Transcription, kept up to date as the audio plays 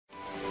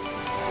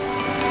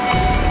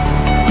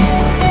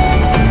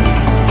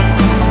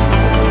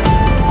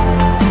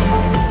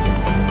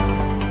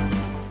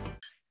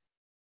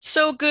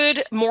So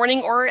good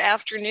morning or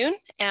afternoon,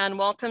 and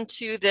welcome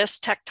to this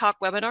Tech Talk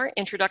webinar,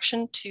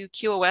 Introduction to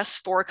QoS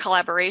for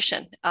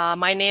Collaboration.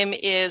 My name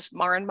is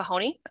Maren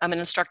Mahoney. I'm an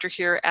instructor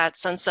here at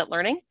Sunset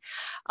Learning.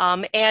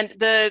 And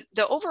the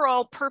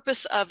overall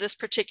purpose of this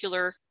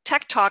particular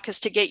Tech Talk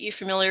is to get you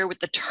familiar with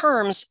the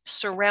terms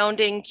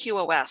surrounding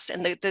QoS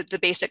and the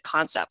basic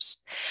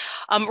concepts.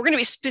 We're going to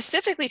be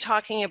specifically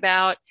talking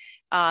about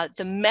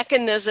the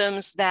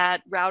mechanisms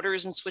that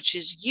routers and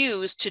switches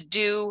use to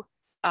do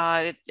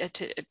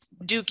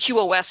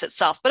QoS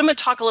itself. But I'm going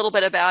to talk a little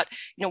bit about,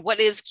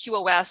 what is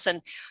QoS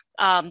and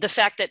the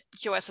fact that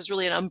QoS is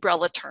really an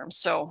umbrella term.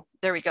 So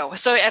there we go.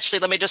 So actually,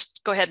 let me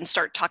just go ahead and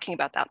start talking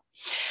about that.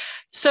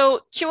 So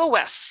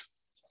QoS,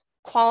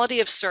 quality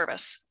of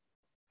service,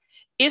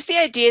 is the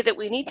idea that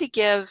we need to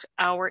give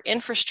our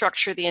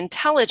infrastructure the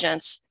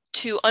intelligence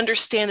to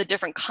understand the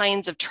different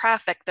kinds of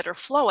traffic that are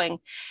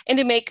flowing and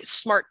to make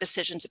smart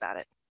decisions about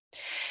it.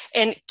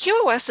 And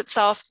QoS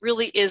itself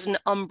really is an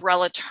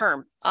umbrella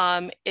term.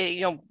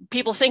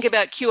 People think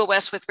about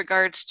QoS with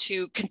regards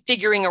to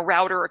configuring a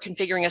router or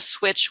configuring a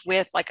switch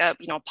with like a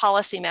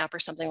policy map or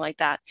something like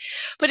that.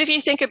 But if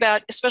you think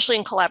about, especially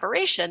in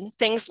collaboration,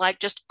 things like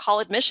just call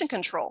admission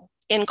control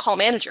in Call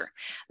Manager,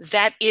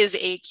 that is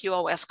a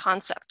QoS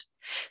concept.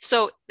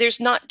 So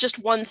there's not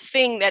just one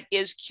thing that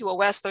is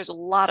QoS. There's a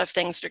lot of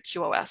things that are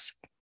QoS.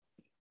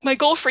 My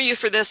goal for you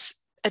for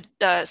this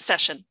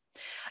session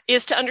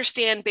is to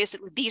understand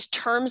basically these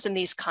terms and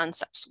these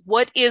concepts.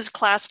 What is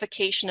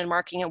classification and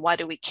marking and why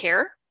do we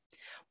care?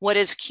 What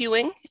is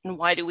queuing and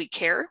why do we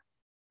care?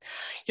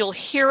 You'll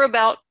hear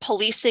about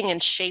policing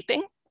and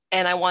shaping,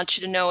 and I want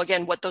you to know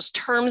again what those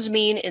terms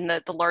mean in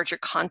the larger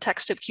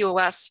context of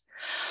QoS.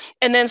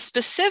 And then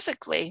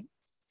specifically,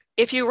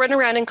 if you run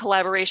around in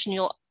collaboration,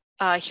 you'll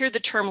hear the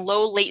term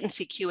low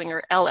latency queuing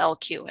or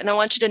LLQ. And I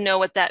want you to know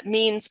what that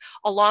means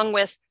along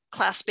with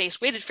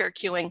class-based weighted fair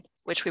queuing,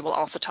 which we will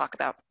also talk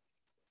about.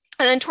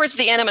 And then towards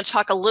the end, I'm going to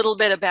talk a little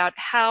bit about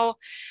how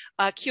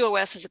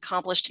QoS is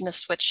accomplished in a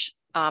switch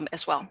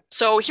as well.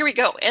 So here we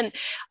go. And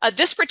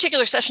this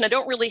particular session, I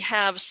don't really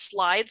have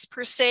slides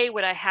per se.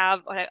 What I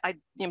have,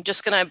 I'm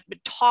just going to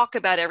talk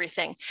about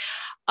everything.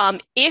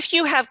 If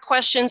you have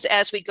questions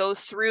as we go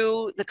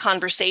through the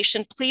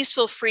conversation, please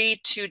feel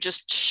free to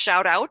just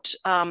shout out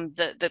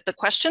the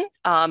question.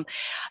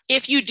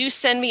 If you do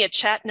send me a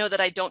chat, know that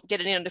I don't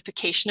get any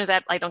notification of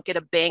that. I don't get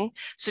a bing.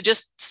 So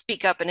just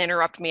speak up and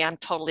interrupt me. I'm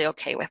totally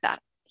okay with that.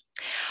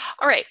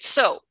 All right,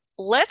 so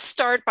let's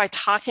start by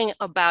talking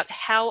about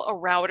how a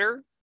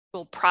router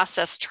will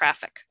process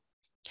traffic.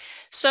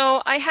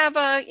 So I have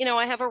a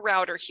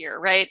router here,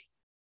 right?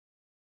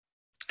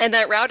 And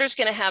that router is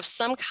going to have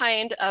some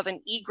kind of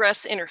an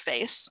egress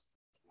interface,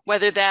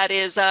 whether that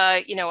is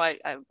an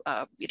Ethernet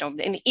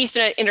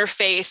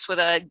interface with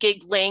a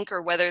gig link,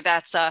 or whether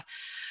that's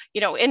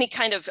any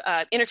kind of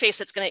interface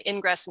that's going to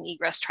ingress and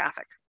egress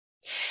traffic.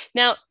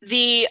 Now,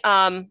 the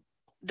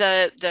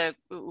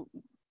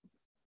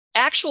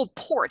actual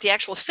port, the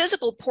actual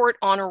physical port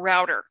on a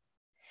router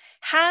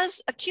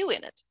has a queue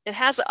in it. It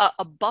has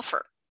a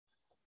buffer,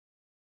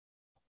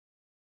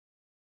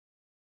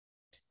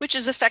 which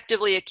is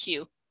effectively a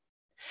queue.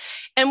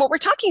 And what we're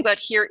talking about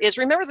here is,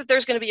 remember that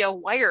there's going to be a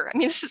wire. I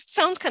mean, this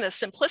sounds kind of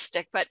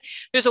simplistic, but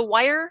there's a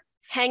wire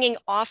hanging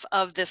off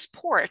of this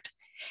port,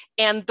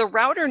 and the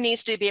router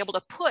needs to be able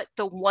to put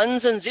the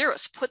ones and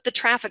zeros, put the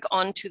traffic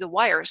onto the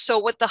wire. So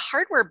what the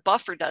hardware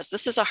buffer does,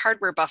 this is a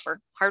hardware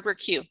buffer, hardware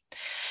queue,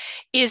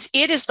 is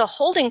it is the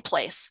holding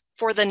place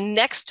for the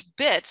next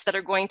bits that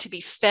are going to be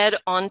fed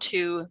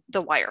onto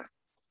the wire.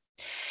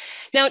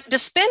 Now,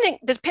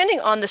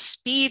 depending on the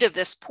speed of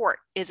this port,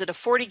 is it a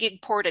 40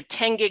 gig port, a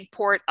 10 gig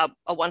port, a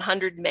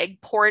 100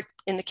 meg port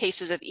in the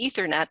cases of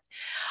Ethernet,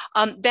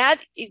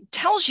 that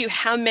tells you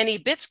how many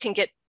bits can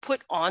get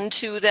put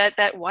onto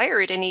that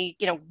wire at any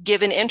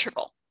given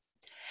interval.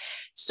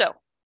 So,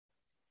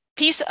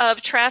 piece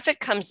of traffic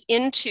comes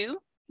into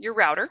your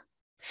router.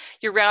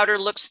 Your router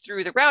looks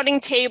through the routing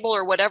table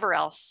or whatever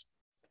else,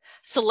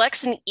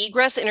 selects an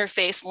egress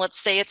interface, and let's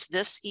say it's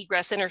this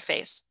egress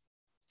interface.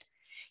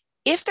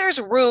 If there's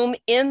room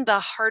in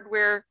the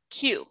hardware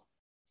queue,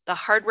 the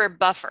hardware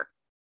buffer,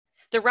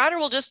 the router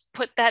will just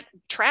put that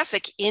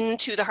traffic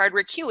into the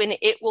hardware queue and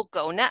it will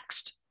go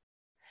next.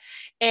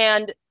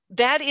 And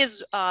that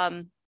is,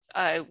 the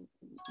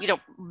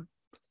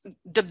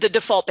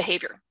default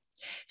behavior.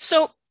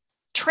 So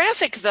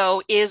traffic,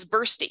 though, is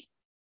bursty.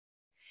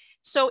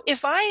 So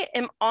if I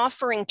am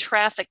offering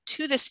traffic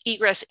to this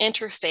egress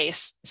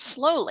interface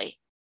slowly,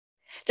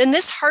 then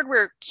this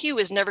hardware queue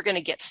is never going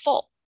to get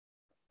full.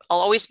 I'll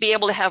always be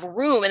able to have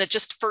room, and it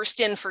just first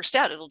in, first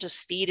out. It'll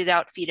just feed it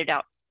out, feed it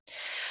out.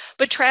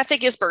 But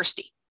traffic is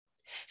bursty.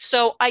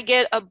 So I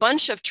get a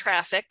bunch of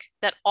traffic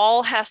that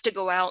all has to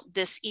go out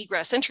this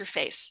egress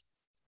interface.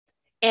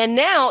 And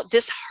now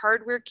this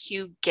hardware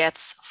queue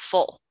gets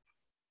full.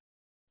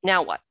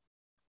 Now what?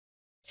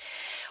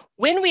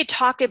 When we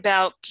talk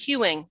about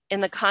queuing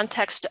in the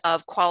context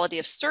of quality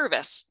of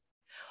service,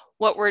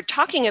 what we're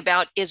talking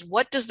about is,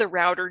 what does the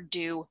router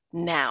do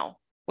now?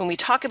 When we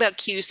talk about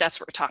queues, that's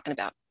what we're talking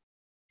about.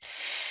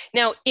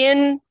 Now,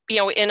 in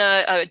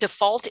a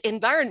default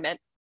environment,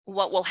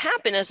 what will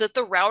happen is that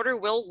the router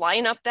will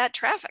line up that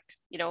traffic.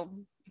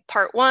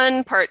 Part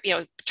one,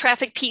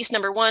 traffic piece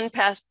number one,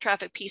 past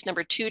traffic piece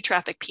number two,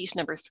 traffic piece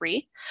number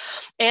three.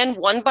 And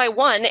one by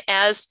one,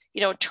 as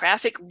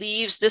traffic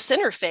leaves this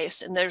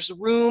interface and there's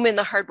room in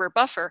the hardware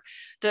buffer,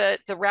 the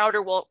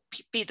router will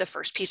feed the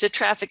first piece of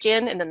traffic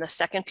in, and then the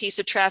second piece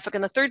of traffic,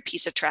 and the third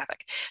piece of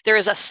traffic. There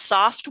is a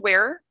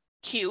software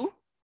queue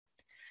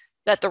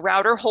that the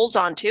router holds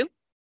onto.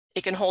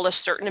 It can hold a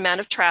certain amount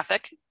of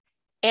traffic.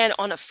 And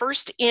on a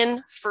first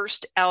in,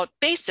 first out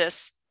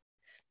basis,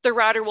 the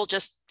router will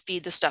just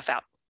feed the stuff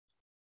out.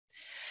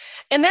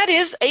 And that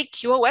is a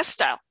QoS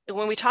style. And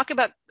when we talk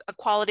about a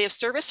quality of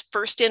service,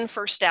 first in,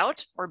 first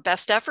out, or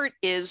best effort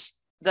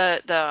is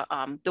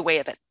the way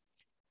of it.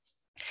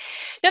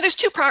 Now, there's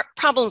two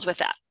problems with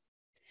that.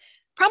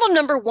 Problem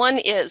number one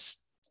is,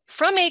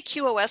 from a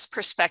QoS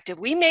perspective,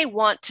 we may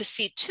want to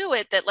see to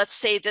it that, let's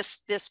say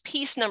this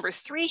piece number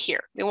three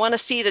here, we want to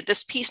see that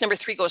this piece number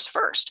three goes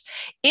first.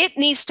 It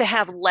needs to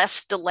have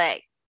less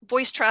delay.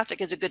 Voice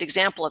traffic is a good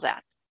example of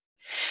that.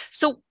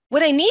 So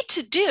what I need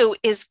to do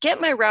is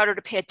get my router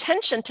to pay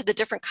attention to the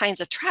different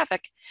kinds of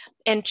traffic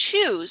and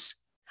choose,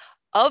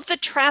 of the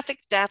traffic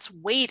that's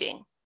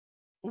waiting,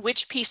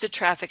 which piece of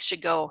traffic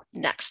should go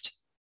next.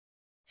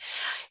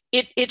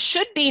 It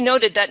should be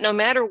noted that no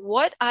matter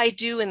what I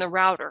do in the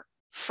router,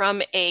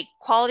 from a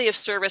quality of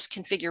service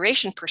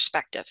configuration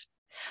perspective,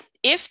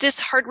 if this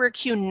hardware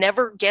queue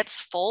never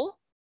gets full,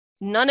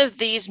 none of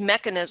these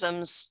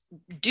mechanisms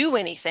do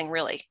anything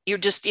really. You're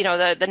just,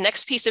 the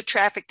next piece of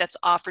traffic that's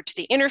offered to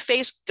the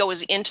interface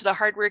goes into the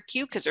hardware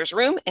queue because there's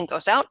room and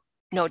goes out,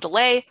 no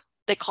delay.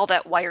 They call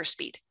that wire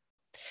speed.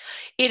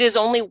 It is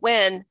only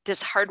when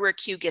this hardware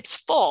queue gets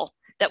full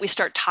that we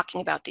start talking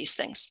about these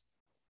things.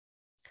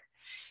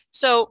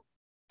 So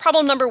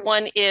problem number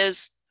one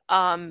is,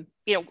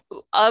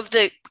 of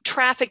the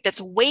traffic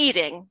that's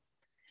waiting,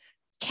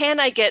 can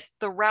I get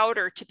the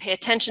router to pay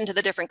attention to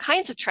the different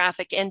kinds of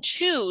traffic and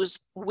choose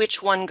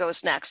which one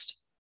goes next?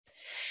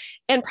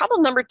 And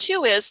problem number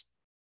two is,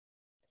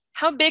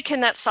 how big can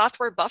that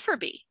software buffer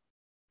be?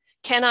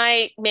 Can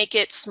I make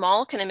it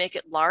small? Can I make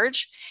it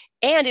large?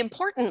 And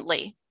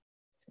importantly,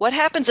 what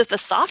happens if the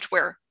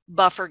software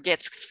buffer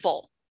gets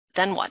full?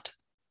 Then what?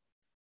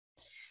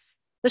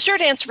 The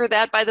short answer for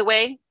that, by the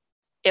way,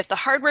 if the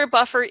hardware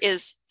buffer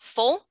is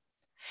full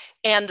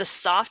and the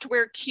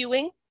software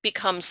queuing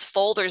becomes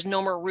full, there's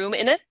no more room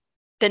in it,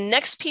 the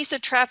next piece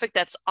of traffic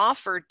that's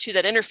offered to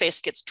that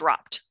interface gets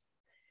dropped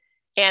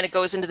and it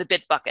goes into the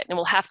bit bucket and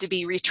will have to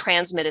be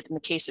retransmitted in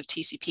the case of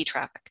TCP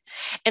traffic.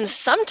 And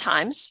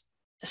sometimes,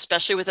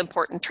 especially with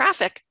important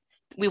traffic,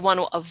 we want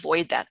to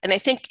avoid that. And I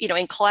think,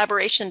 in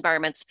collaboration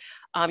environments,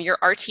 your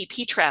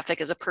RTP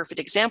traffic is a perfect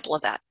example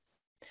of that.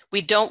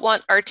 We don't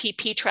want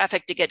RTP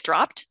traffic to get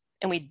dropped,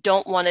 and we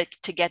don't want it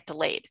to get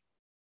delayed.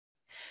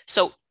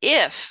 So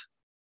if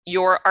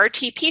your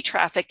RTP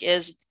traffic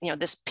is,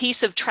 this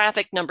piece of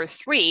traffic number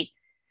three,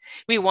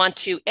 we want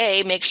to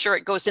A, make sure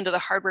it goes into the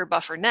hardware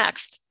buffer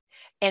next,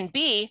 and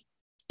B,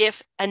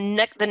 if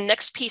the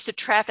next piece of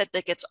traffic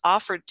that gets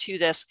offered to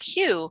this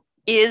queue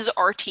is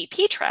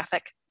RTP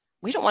traffic,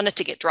 we don't want it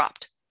to get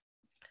dropped.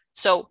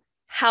 So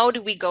how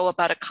do we go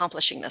about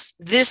accomplishing this?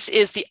 This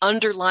is the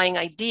underlying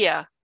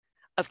idea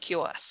of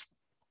QoS.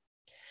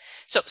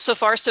 So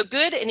far, so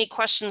good. Any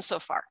questions so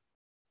far?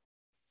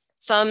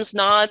 Thumbs,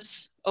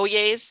 nods, oh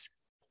yays?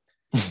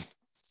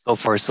 So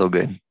far, so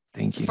good.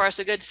 Thank you. So far,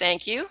 so good.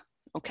 Thank you.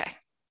 Okay.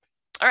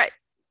 All right.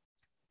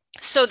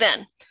 So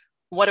then,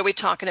 what are we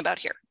talking about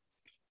here?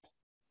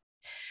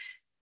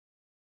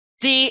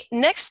 The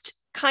next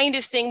kind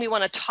of thing we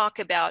want to talk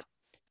about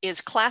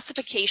is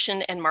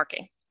classification and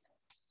marking.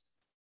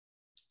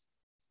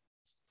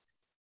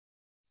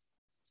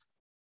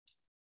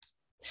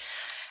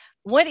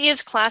 What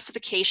is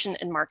classification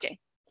and marking?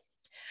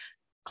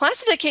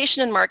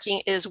 Classification and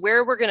marking is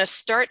where we're going to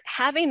start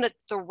having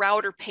the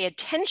router pay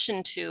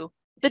attention to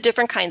the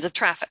different kinds of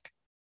traffic.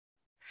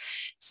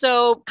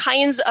 So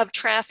kinds of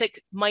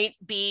traffic might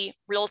be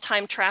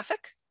real-time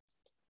traffic.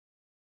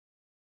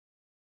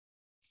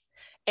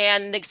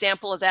 And an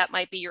example of that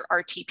might be your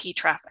RTP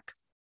traffic.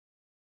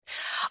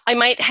 I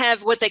might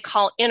have what they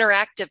call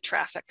interactive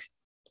traffic.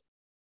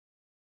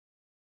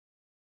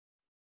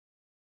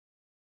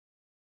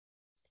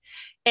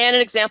 And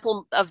an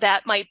example of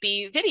that might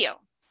be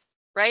video,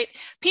 right?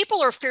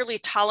 People are fairly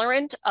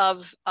tolerant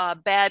of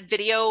bad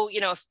video.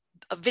 If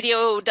a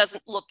video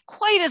doesn't look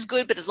quite as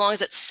good, but as long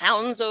as it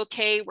sounds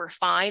okay, we're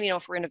fine,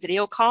 if we're in a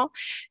video call.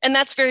 And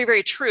that's very,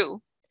 very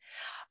true.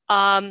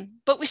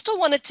 But we still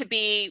want it to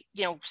be,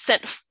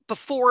 sent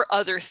before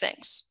other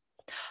things.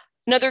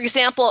 Another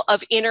example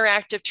of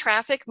interactive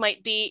traffic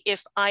might be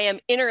if I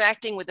am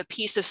interacting with a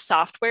piece of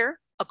software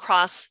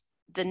across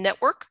the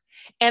network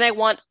and I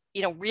want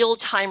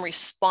real-time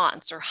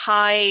response or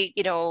high,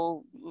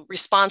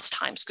 response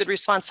times, good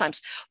response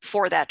times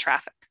for that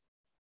traffic.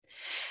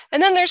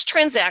 And then there's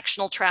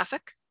transactional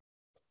traffic.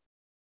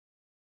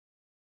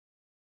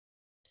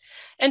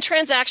 And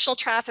transactional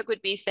traffic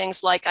would be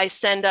things like I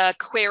send a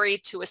query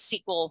to a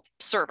SQL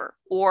server,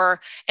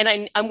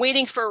 and I'm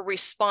waiting for a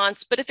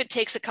response, but if it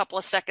takes a couple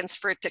of seconds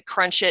for it to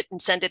crunch it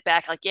and send it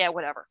back, like, yeah,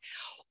 whatever.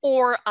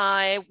 Or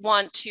I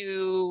want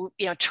to,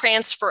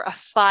 transfer a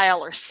file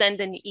or send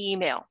an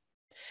email.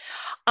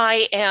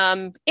 I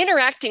am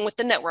interacting with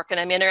the network and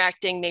I'm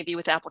interacting maybe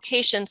with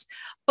applications,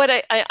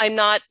 but I'm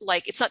not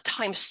like, it's not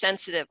time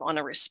sensitive on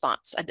a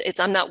response.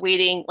 I'm not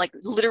waiting, like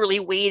literally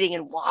waiting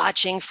and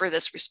watching for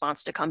this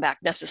response to come back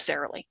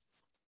necessarily.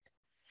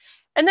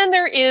 And then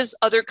there is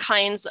other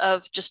kinds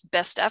of just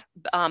best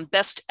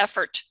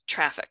effort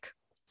traffic.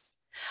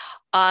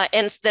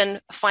 And then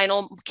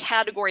final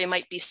category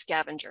might be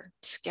scavenger.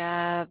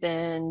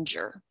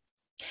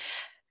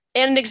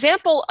 And an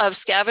example of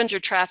scavenger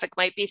traffic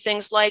might be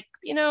things like,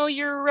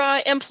 your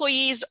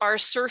employees are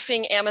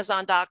surfing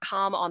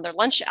Amazon.com on their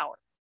lunch hour.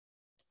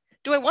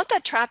 Do I want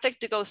that traffic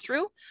to go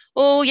through?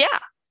 Oh, yeah.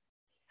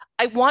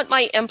 I want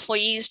my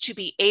employees to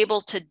be able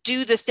to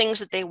do the things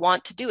that they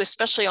want to do,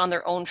 especially on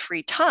their own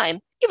free time,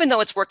 even though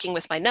it's working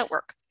with my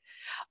network.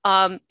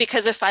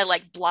 Because if I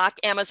block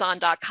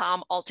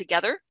Amazon.com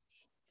altogether,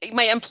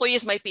 my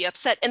employees might be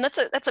upset. And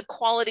that's a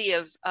quality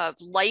of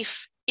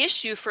life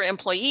issue for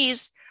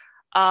employees.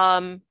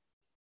 And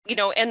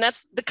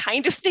that's the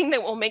kind of thing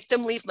that will make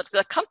them leave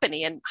the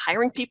company, and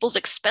hiring people's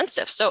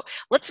expensive. So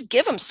let's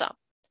give them some.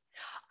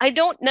 I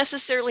don't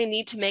necessarily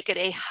need to make it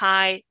a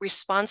high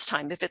response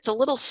time. If it's a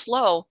little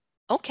slow,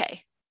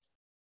 okay.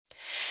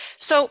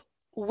 So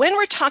when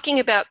we're talking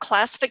about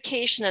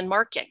classification and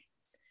marking,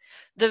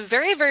 the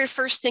very, very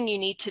first thing you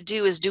need to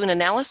do is do an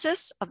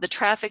analysis of the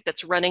traffic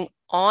that's running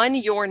on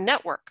your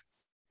network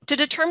to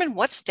determine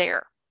what's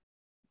there.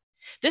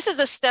 This is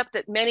a step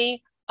that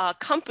many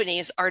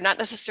companies are not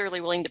necessarily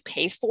willing to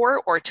pay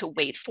for or to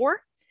wait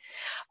for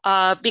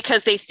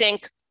because they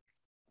think,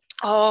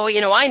 oh,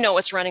 I know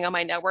what's running on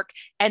my network.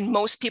 And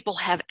most people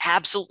have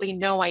absolutely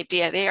no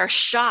idea. They are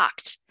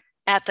shocked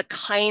at the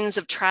kinds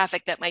of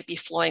traffic that might be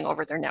flowing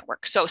over their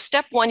network. So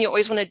step one, you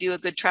always want to do a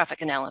good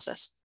traffic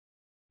analysis.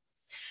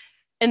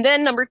 And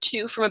then number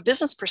two, from a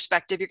business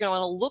perspective, you're going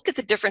to want to look at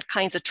the different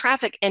kinds of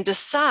traffic and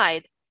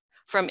decide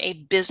from a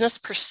business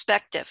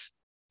perspective,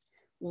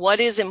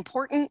 what is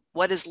important,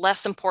 what is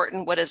less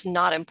important, what is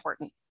not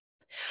important.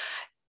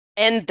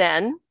 And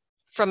then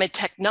from a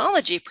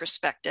technology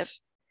perspective,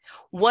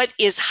 what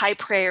is high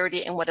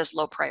priority and what is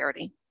low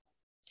priority.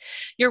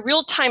 Your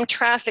real-time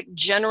traffic,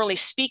 generally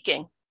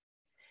speaking,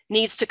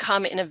 needs to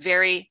come in a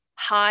very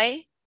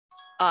high,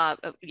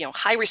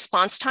 high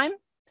response time,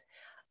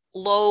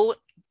 low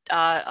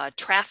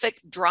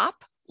traffic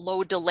drop,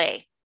 low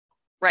delay,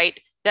 right?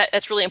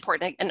 That's really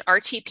important. And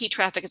RTP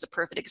traffic is a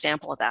perfect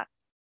example of that.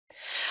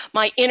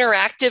 My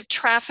interactive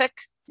traffic,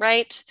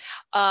 right?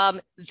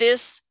 I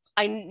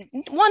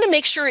want to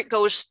make sure it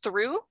goes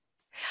through,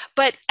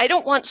 but I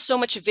don't want so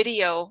much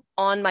video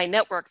on my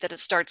network that it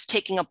starts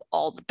taking up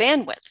all the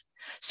bandwidth.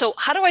 So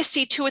how do I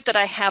see to it that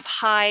I have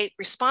high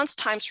response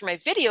times for my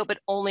video, but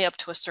only up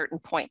to a certain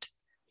point?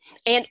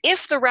 And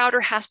if the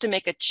router has to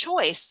make a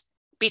choice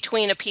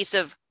between a piece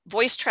of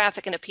voice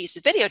traffic and a piece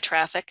of video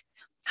traffic,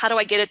 how do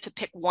I get it to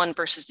pick one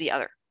versus the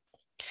other?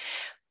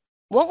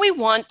 What we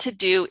want to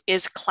do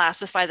is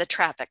classify the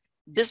traffic,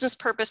 business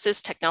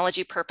purposes,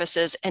 technology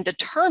purposes, and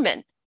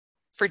determine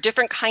for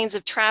different kinds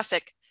of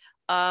traffic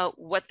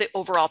what the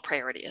overall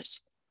priority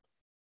is.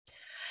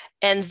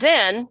 And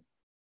then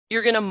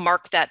you're going to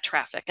mark that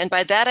traffic. And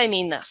by that, I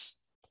mean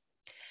this.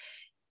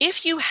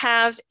 If you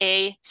have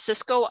a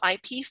Cisco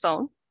IP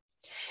phone,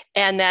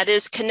 and that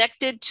is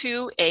connected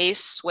to a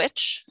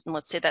switch, and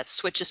let's say that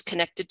switch is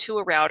connected to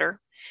a router,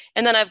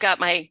 and then I've got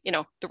my,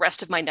 the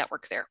rest of my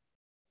network there.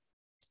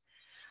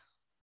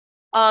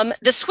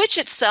 The switch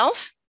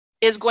itself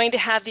is going to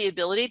have the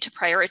ability to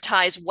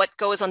prioritize what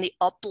goes on the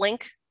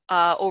uplink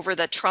over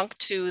the trunk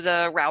to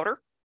the router.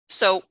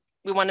 So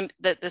we want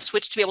the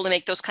switch to be able to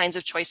make those kinds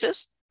of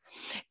choices.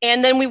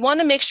 And then we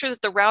want to make sure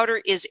that the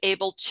router is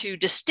able to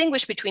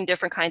distinguish between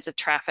different kinds of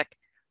traffic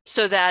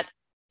so that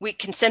we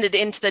can send it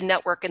into the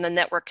network and the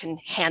network can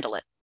handle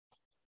it.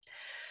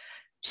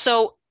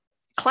 So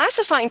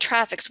classifying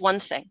traffic's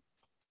one thing,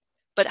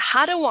 but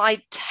how do I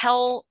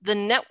tell the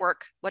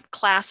network what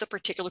class a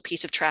particular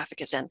piece of traffic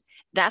is in?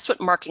 That's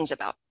what marking's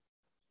about.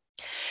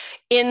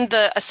 In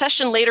a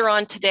session later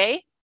on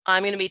today,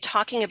 I'm going to be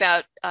talking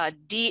about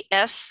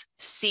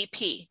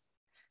DSCP,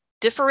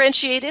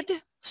 Differentiated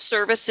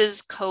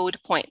Services Code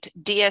Point,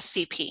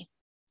 DSCP.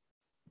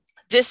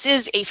 This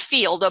is a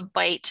field, a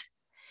byte,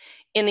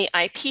 in the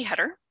IP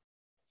header.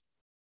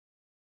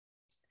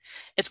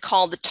 It's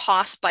called the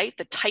TOS byte,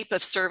 the type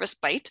of service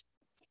byte.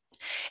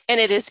 And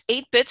it is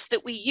 8 bits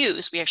that we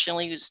use. We actually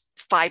only use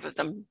 5 of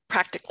them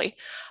practically.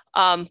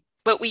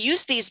 But we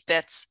use these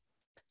bits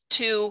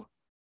to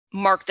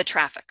mark the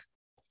traffic.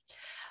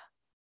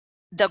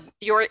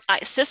 Your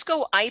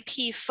Cisco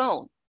IP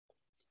phone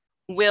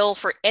will,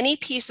 for any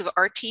piece of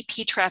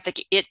RTP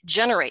traffic it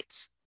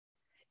generates,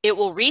 it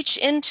will reach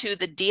into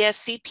the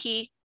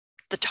DSCP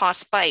the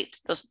toss byte,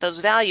 those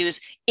values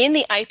in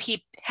the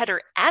IP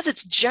header as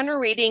it's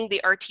generating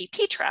the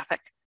RTP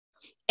traffic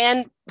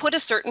and put a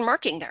certain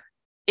marking there.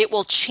 It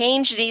will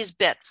change these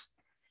bits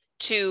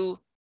to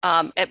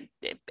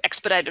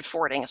expedited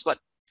forwarding is what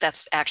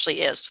that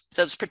actually is,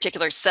 those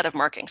particular set of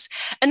markings.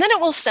 And then it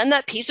will send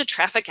that piece of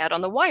traffic out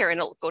on the wire, and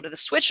it'll go to the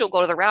switch, it'll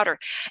go to the router.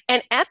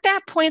 And at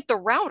that point, the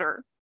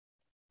router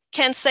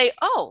can say,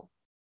 oh,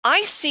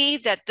 I see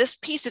that this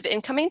piece of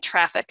incoming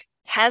traffic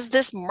has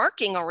this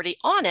marking already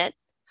on it.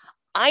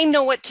 I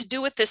know what to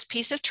do with this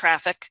piece of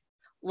traffic.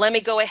 Let me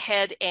go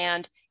ahead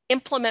and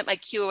implement my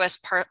QoS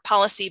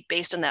policy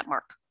based on that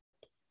mark.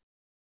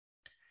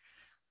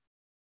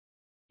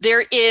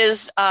 There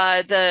is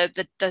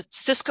the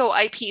Cisco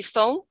IP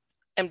phone,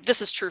 and this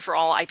is true for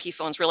all IP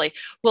phones really,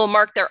 will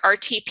mark their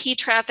RTP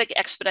traffic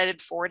expedited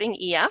forwarding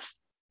EF,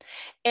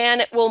 and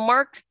it will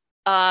mark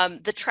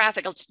the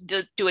traffic. Let's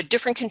do a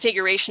different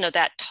configuration of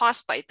that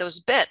toss byte, those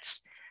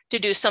bits, to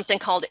do something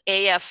called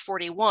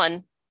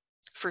AF41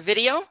 for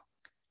video,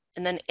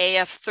 and then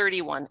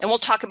AF31. And we'll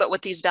talk about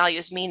what these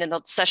values mean in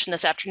the session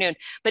this afternoon,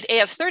 but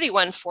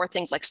AF31 for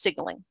things like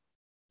signaling.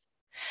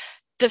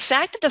 The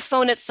fact that the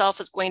phone itself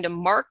is going to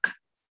mark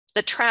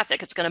the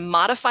traffic, it's going to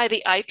modify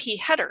the IP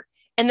header,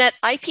 and that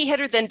IP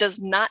header then does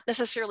not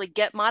necessarily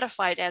get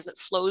modified as it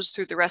flows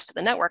through the rest of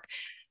the network.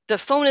 The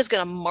phone is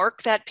going to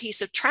mark that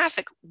piece of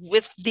traffic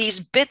with these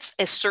bits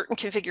a certain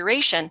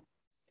configuration.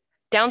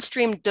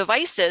 Downstream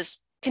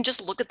devices can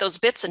just look at those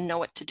bits and know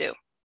what to do.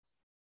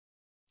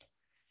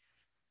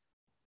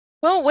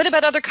 Well, what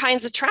about other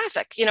kinds of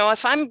traffic?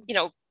 If I'm,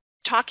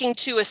 talking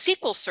to a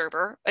SQL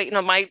server,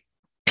 my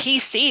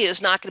PC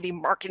is not going to be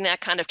marking that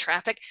kind of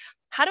traffic.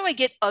 How do I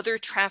get other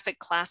traffic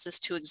classes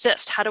to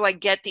exist? How do I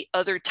get the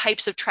other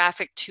types of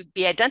traffic to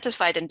be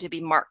identified and to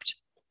be marked?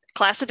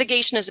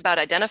 Classification is about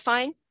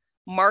identifying.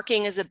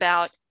 Marking is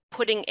about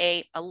putting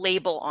a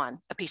label on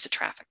a piece of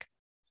traffic.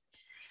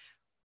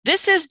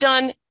 This is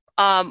done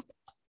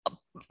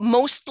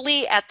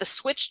mostly at the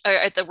switch or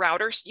at the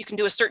routers. You can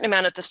do a certain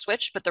amount at the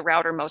switch, but the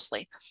router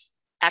mostly.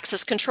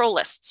 Access control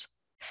lists.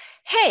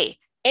 Hey,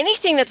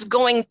 anything that's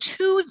going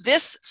to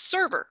this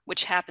server,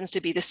 which happens to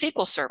be the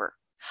SQL server,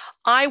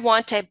 I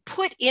want to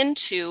put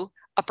into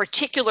a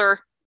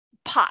particular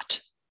pot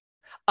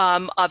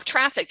of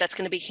traffic that's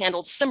going to be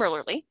handled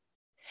similarly.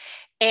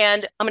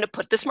 And I'm going to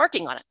put this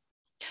marking on it.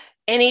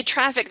 Any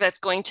traffic that's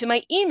going to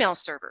my email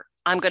server,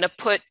 I'm going to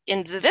put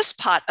into this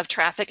pot of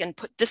traffic and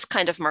put this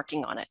kind of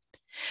marking on it.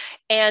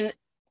 And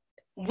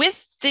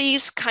with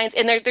these kinds,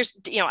 and there's,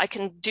 I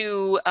can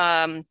do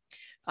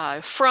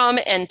from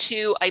and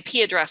to IP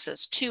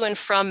addresses, to and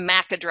from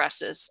MAC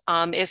addresses.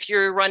 If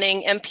you're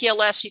running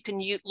MPLS, you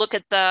can look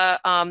at the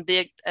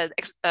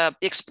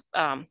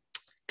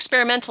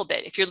experimental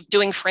bit. If you're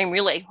doing frame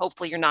relay,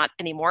 hopefully you're not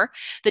anymore.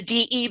 The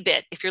DE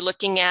bit, if you're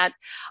looking at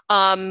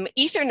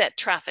Ethernet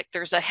traffic,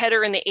 there's a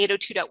header in the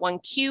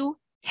 802.1q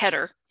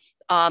header,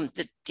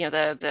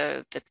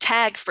 the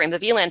tag frame, the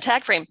VLAN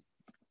tag frame.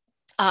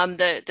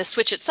 The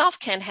switch itself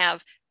can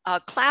have a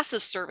class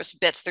of service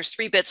bits. There's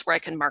 3 bits where I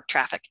can mark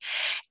traffic.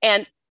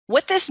 And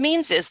what this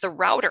means is the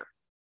router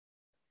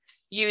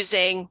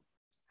using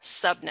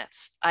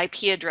subnets,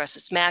 IP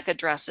addresses, MAC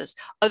addresses,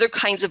 other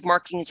kinds of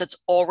markings that's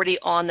already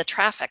on the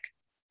traffic.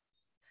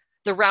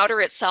 The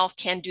router itself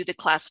can do the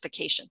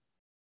classification.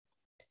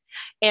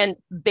 And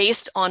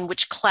based on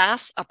which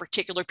class a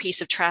particular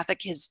piece of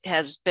traffic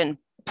has been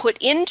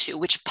put into,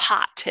 which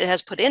pot it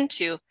has put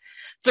into,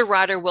 the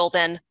router will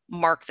then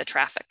mark the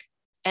traffic.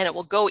 And it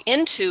will go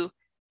into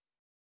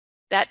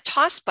that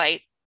toss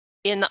byte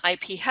in the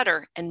IP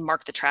header and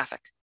mark the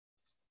traffic.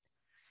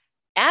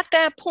 At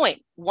that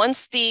point,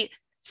 once the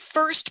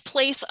first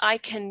place I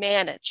can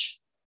manage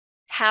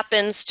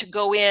happens to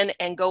go in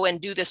and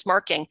do this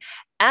marking,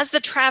 as the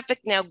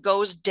traffic now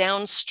goes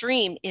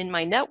downstream in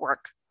my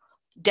network,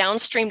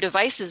 downstream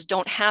devices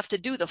don't have to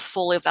do the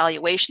full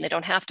evaluation. They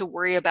don't have to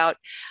worry about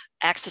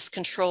access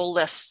control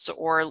lists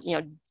or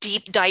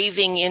deep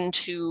diving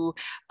into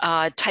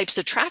types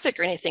of traffic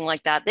or anything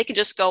like that. They can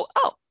just go,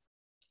 oh,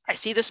 I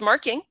see this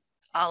marking.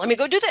 Let me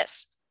go do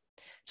this.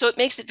 So it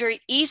makes it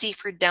very easy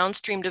for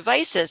downstream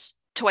devices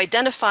to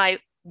identify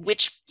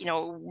which,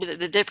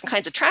 the different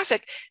kinds of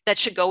traffic that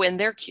should go in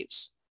their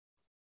queues.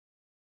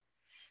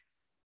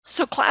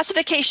 So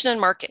classification and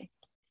marking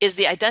is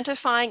the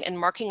identifying and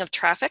marking of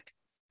traffic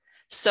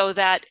so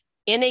that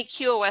in a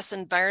QoS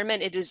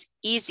environment, it is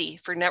easy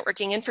for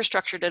networking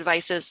infrastructure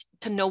devices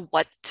to know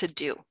what to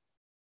do.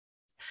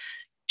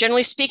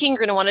 Generally speaking, you're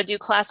going to want to do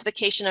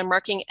classification and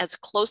marking as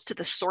close to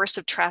the source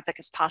of traffic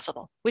as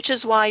possible, which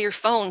is why your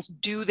phones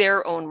do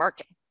their own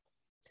marking.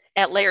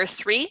 At layer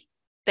 3,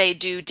 they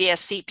do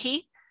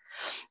DSCP.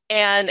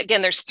 And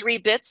again, there's 3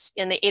 bits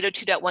in the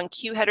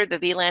 802.1q header, the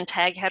VLAN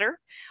tag header,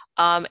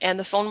 and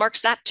the phone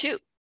marks that too,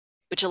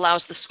 which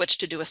allows the switch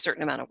to do a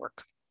certain amount of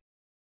work.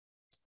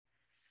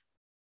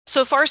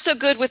 So far, so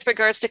good with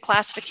regards to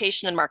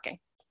classification and marking.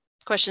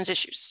 Questions,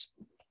 issues?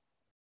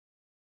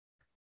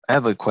 I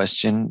have a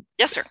question.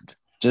 Yes, sir.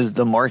 Does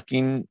the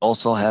marking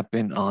also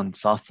happen on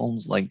soft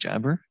phones like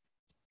Jabber?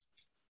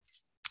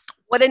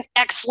 What an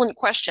excellent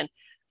question.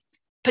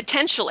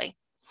 Potentially.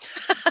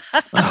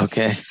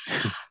 Okay.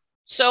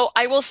 So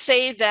I will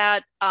say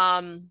that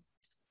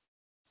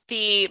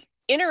the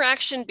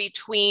interaction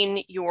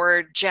between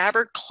your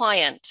Jabber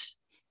client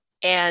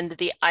and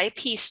the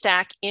IP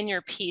stack in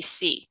your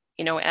PC,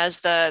 as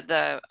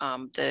the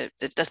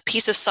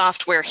piece of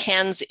software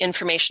hands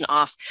information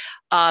off,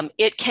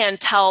 it can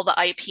tell the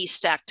IP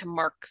stack to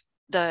mark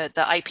the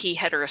IP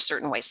header a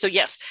certain way. So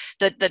yes,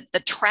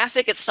 the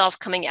traffic itself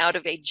coming out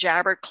of a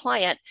Jabber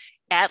client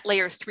at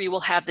layer 3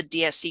 will have the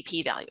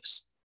DSCP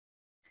values.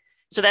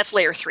 So that's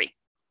layer 3.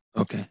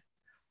 Okay.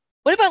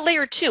 What about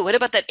layer 2? What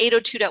about that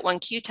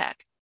 802.1q tag?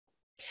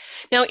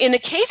 Now, in the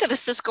case of a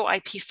Cisco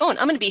IP phone,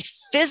 I'm going to be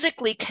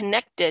physically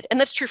connected, and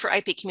that's true for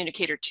IP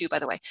communicator too, by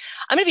the way.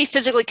 I'm going to be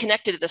physically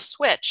connected to the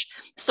switch.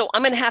 So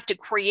I'm going to have to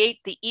create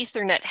the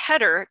Ethernet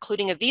header,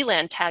 including a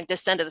VLAN tag to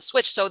send to the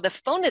switch. So the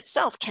phone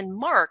itself can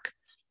mark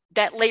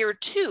that layer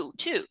 2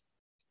 too.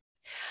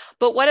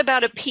 But what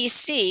about a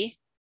PC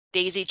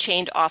daisy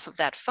chained off of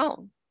that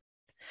phone?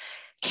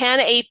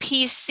 Can a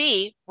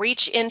PC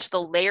reach into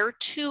the layer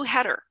 2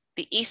 header,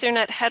 the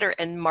Ethernet header,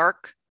 and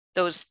mark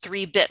those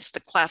 3 bits, the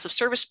class of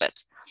service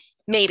bits?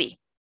 Maybe.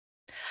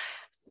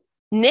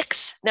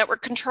 NICs,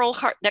 network control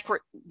card,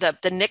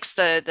 the NICs,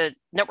 the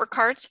network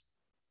cards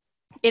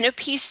in a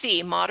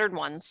PC, modern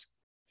ones,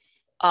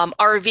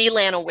 are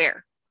VLAN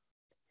aware.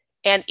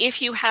 And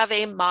if you have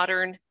a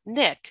modern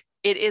NIC,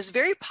 it is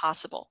very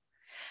possible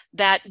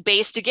that,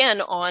 based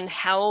again on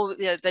how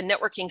the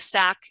networking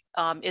stack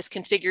is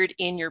configured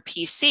in your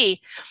PC,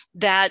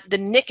 that the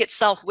NIC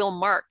itself will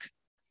mark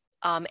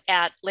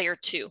at layer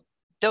 2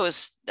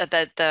 those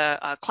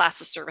the class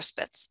of service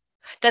bits.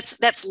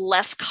 That's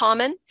less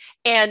common,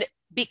 and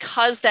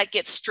because that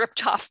gets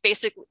stripped off,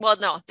 basically, well,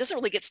 no, it doesn't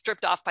really get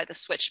stripped off by the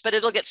switch, but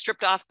it'll get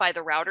stripped off by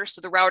the router.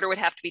 So the router would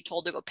have to be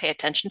told to go pay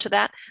attention to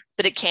that,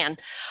 but it can.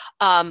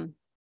 So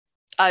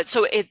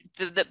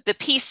the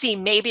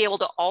PC may be able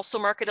to also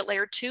mark it at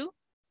layer 2.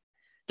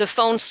 The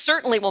phone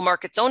certainly will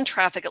mark its own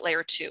traffic at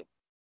layer 2.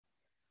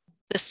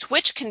 The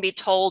switch can be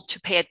told to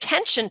pay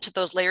attention to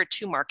those layer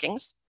 2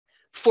 markings.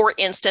 For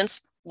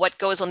instance, what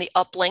goes on the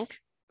uplink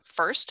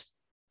first.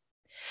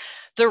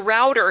 The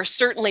router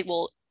certainly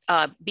will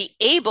be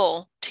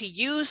able to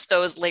use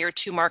those layer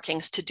 2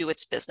 markings to do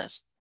its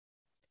business.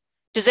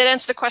 Does that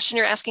answer the question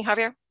you're asking,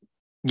 Javier?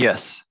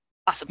 Yes.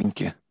 Awesome. Thank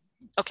you.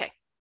 Okay.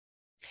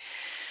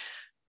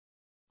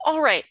 All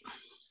right.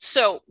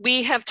 So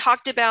we have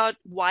talked about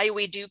why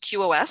we do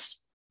QoS,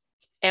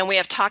 and we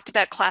have talked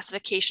about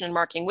classification and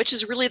marking, which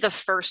is really the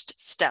first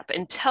step.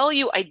 Until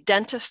you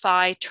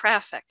identify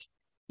traffic,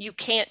 you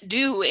can't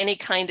do any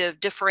kind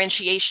of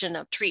differentiation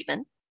of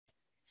treatment.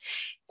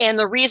 And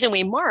the reason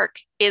we mark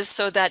is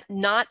so that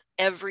not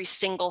every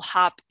single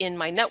hop in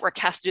my network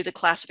has to do the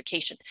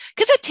classification,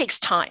 because it takes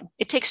time.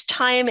 It takes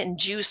time and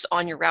juice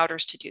on your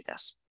routers to do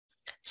this.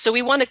 So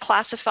we want to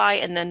classify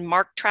and then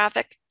mark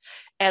traffic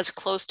as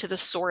close to the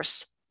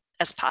source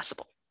as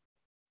possible.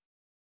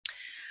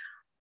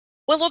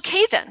 Well,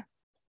 okay then.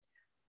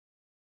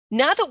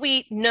 Now that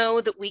we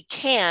know that we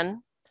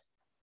can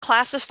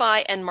classify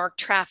and mark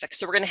traffic,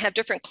 so we're going to have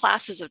different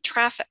classes of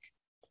traffic.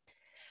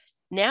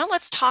 Now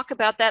let's talk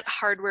about that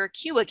hardware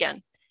queue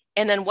again,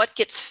 and then what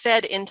gets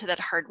fed into that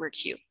hardware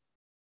queue.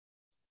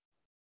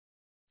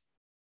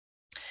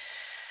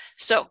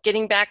 So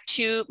getting back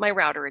to my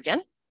router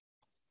again.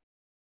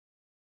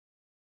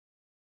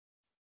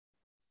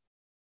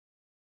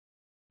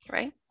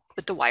 Right,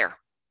 with the wire.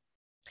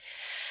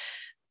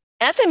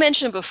 As I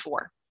mentioned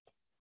before,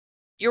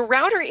 your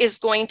router is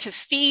going to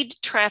feed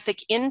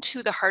traffic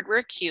into the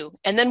hardware queue,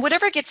 and then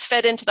whatever gets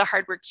fed into the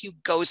hardware queue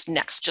goes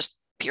next, just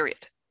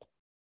period.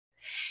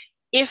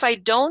 If I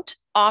don't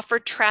offer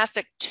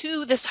traffic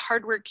to this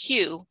hardware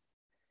queue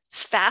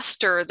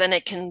faster than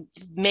it can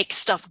make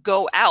stuff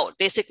go out,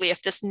 basically,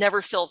 if this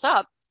never fills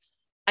up,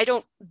 I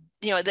don't,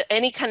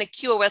 any kind of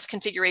QoS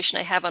configuration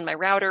I have on my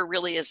router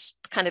really is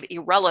kind of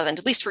irrelevant,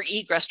 at least for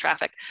egress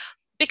traffic,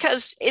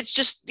 because it's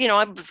just,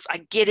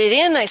 I get it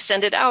in, I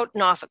send it out,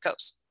 and off it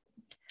goes.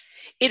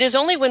 It is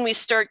only when we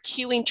start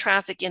queuing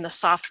traffic in the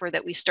software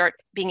that we start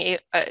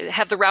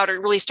have the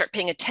router really start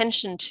paying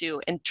attention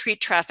to and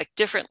treat traffic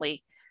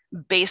differently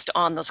based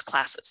on those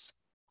classes.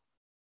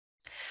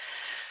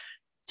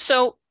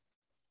 So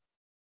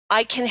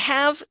I can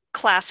have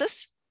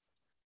classes.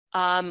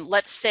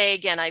 Let's say,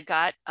 again, I've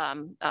got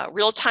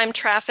real-time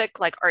traffic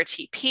like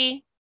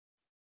RTP.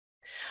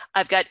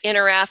 I've got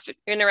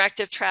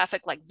interactive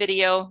traffic like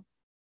video.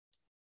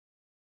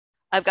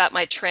 I've got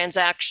my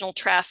transactional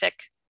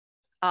traffic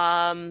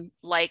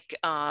like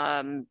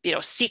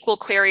SQL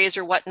queries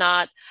or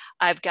whatnot.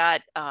 I've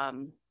got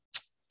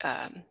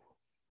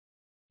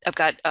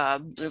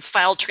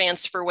file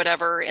transfer,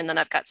 whatever, and then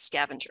I've got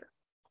scavenger.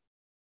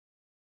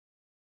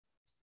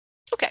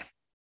 Okay,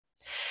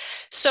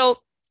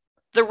 so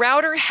the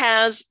router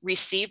has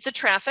received the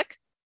traffic.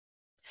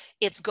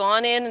 It's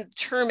gone in and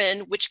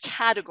determined which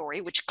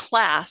category, which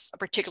class a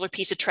particular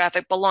piece of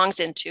traffic belongs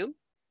into,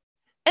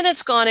 and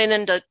it's gone in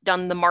and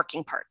done the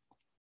marking part.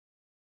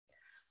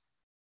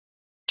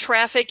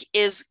 traffic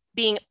is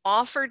being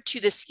offered to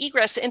this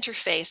egress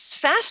interface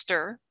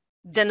faster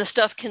than the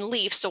stuff can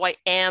leave, so I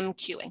am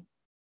queuing.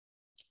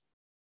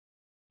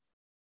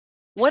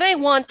 What I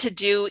want to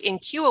do in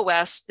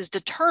QoS is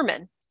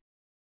determine,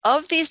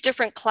 of these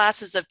different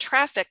classes of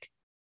traffic,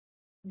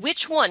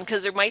 which one,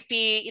 because there might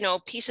be,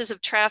 pieces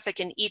of traffic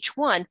in each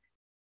one,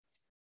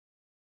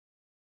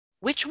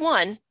 which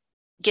one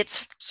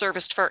gets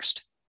serviced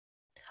first?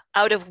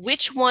 Out of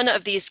which one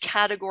of these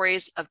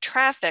categories of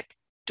traffic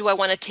do I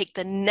want to take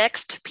the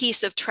next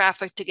piece of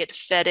traffic to get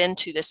fed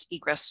into this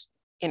egress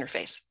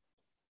interface?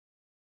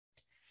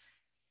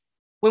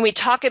 When we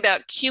talk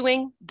about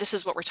queuing, this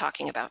is what we're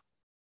talking about.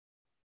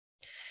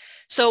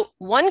 So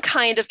what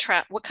kind of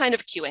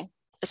queuing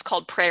is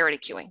called priority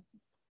queuing?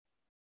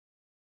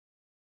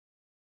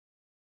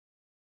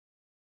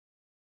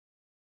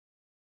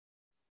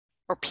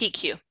 Or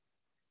PQ.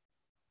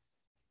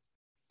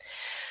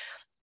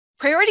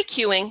 Priority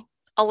queuing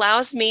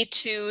allows me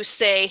to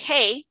say,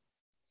 hey,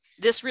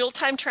 this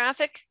real-time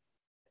traffic,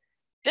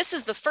 this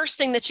is the first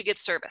thing that should get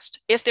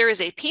serviced. If there is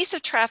a piece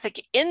of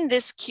traffic in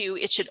this queue,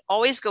 it should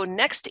always go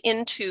next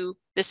into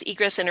this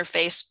egress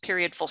interface,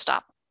 period, full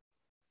stop.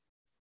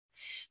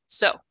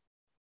 So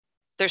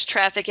there's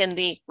traffic in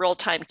the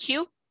real-time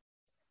queue.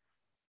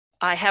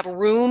 I have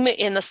room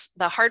in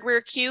the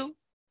hardware queue.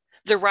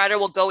 The router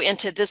will go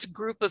into this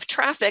group of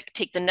traffic,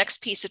 take the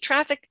next piece of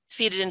traffic,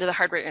 feed it into the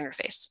hardware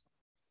interface.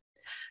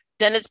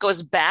 Then it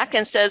goes back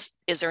and says,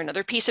 is there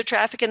another piece of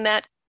traffic in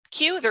that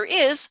queue? There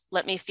is,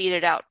 let me feed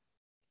it out.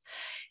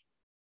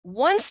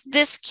 Once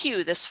this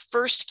queue, this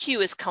first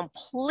queue, is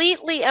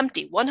completely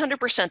empty,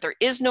 100%, there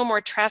is no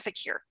more traffic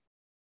here,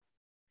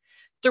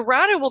 the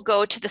router will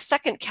go to the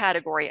second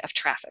category of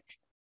traffic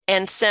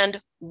and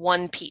send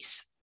one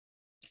piece.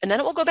 And then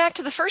it will go back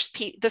to the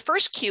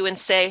first queue and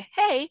say,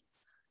 hey,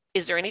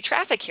 is there any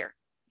traffic here?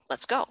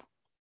 Let's go.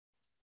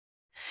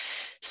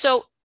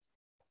 So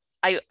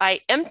I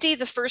empty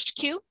the first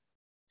queue.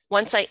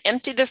 Once I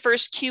empty the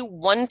first queue,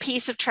 one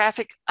piece of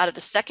traffic out of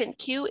the second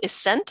queue is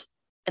sent,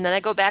 and then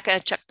I go back and I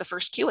check the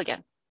first queue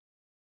again.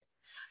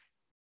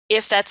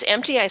 If that's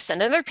empty, I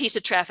send another piece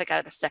of traffic out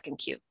of the second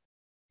queue,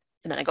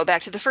 and then I go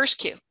back to the first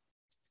queue.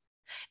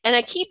 And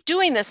I keep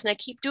doing this, and I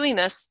keep doing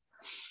this.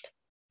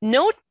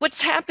 Note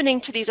what's happening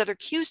to these other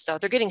queues, though.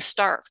 They're getting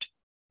starved.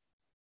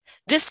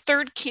 This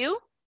third queue,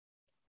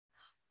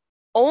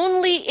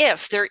 only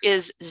if there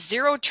is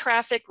zero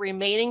traffic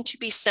remaining to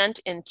be sent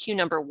in queue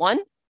number 1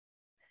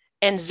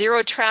 and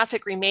zero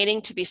traffic remaining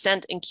to be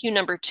sent in queue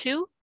number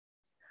 2,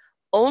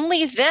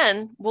 only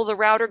then will the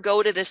router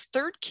go to this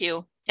third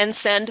queue and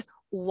send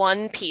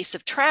one piece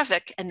of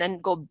traffic and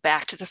then go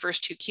back to the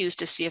first two queues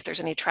to see if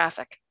there's any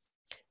traffic.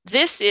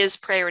 This is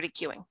priority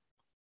queuing.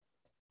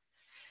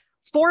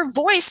 For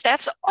voice,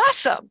 that's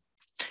awesome,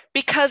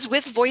 because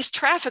with voice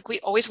traffic, we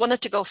always want it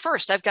to go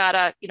first. I've got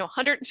a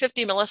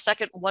 150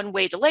 millisecond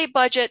one-way delay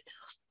budget,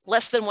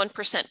 less than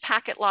 1%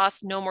 packet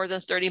loss, no more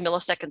than 30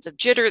 milliseconds of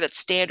jitter. That's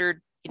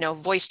standard,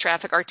 voice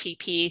traffic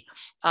RTP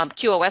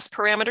QoS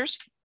parameters.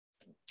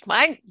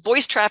 My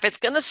voice traffic's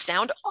going to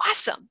sound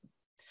awesome.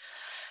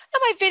 Now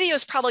my video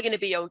is probably going to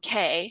be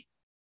okay,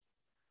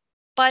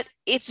 but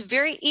it's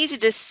very easy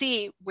to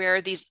see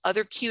where these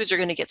other queues are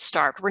going to get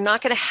starved. We're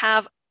not going to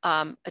have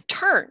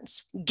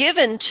turns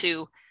given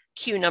to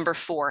queue number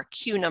 4,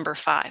 queue number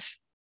 5.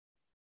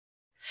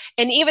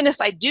 And even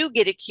if I do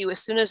get a queue, as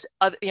soon as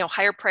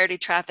higher priority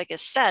traffic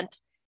is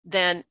sent,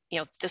 then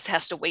this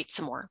has to wait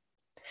some more.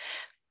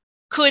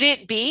 Could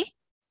it be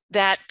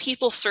that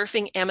people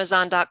surfing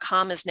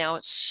Amazon.com is now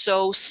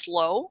so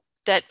slow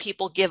that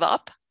people give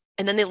up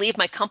and then they leave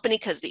my company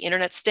because the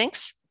internet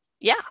stinks?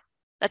 Yeah,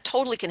 that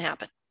totally can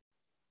happen.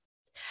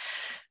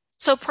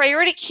 So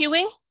priority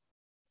queuing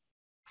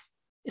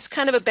is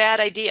kind of a bad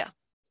idea,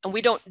 and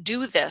we don't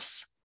do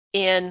this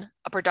in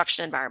a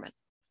production environment.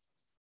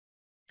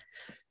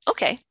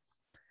 Okay,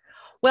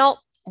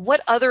 well,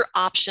 what other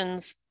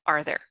options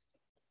are there?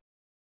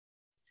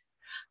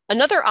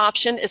 Another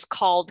option is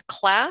called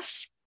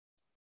class-based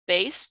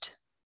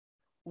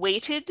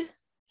weighted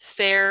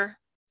fair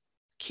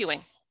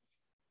queuing.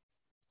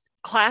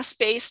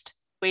 Class-based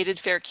weighted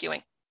fair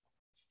queuing.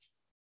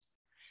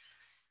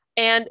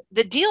 And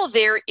the deal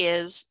there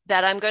is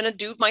that I'm going to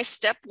do my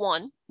step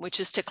 1, which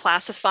is to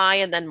classify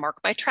and then mark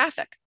my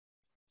traffic.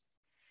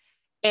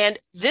 And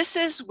this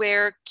is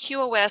where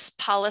QoS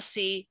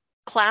policy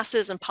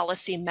classes and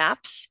policy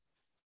maps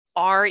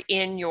are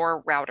in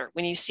your router.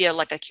 When you see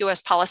like a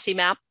QoS policy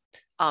map,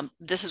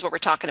 this is what we're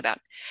talking about.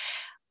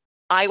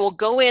 I will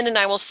go in and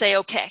I will say,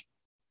 okay,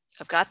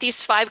 I've got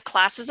these 5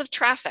 classes of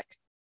traffic.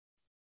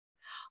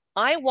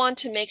 I want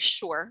to make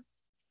sure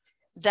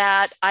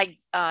that I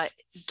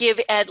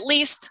give at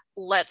least,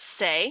 let's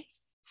say,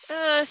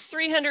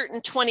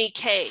 320K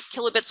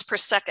kilobits per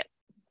second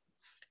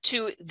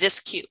to this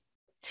queue.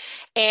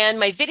 And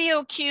my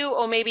video queue,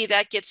 oh, maybe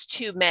that gets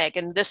 2 meg.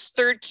 And this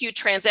third queue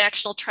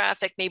transactional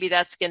traffic, maybe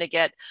that's going to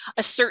get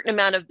a certain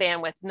amount of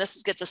bandwidth. And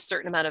this gets a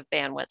certain amount of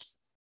bandwidth.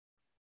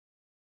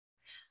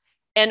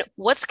 And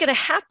what's going to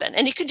happen?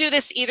 And you can do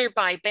this either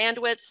by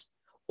bandwidth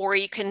or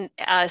you can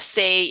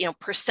say,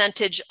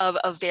 percentage of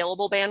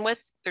available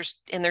bandwidth.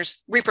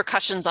 There's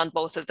repercussions on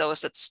both of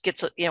those. That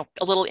gets, a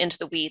little into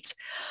the weeds.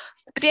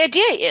 But the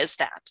idea is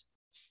that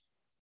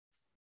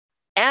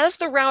as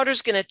the router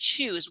is going to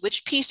choose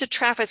which piece of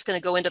traffic is going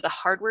to go into the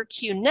hardware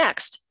queue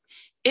next,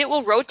 it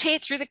will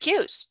rotate through the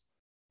queues.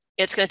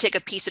 It's going to take a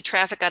piece of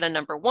traffic out of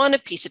number 1, a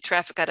piece of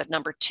traffic out of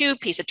number 2,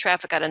 piece of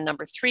traffic out of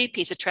number 3,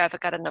 piece of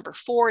traffic out of number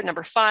 4,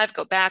 number 5,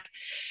 go back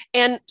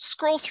and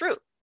scroll through.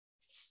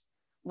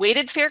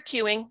 Weighted fair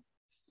queuing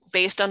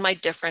based on my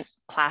different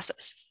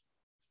classes.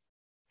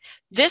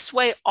 This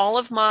way, all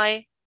of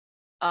my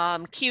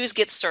queues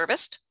get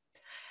serviced,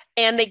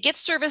 and they get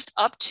serviced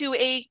up to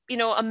a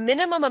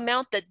minimum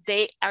amount that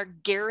they are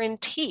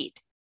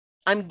guaranteed.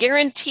 I'm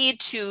guaranteed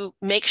to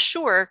make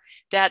sure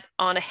that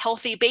on a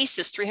healthy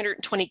basis,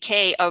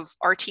 320K of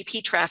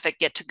RTP traffic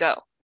get to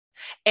go.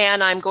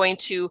 And I'm going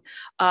to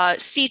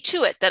see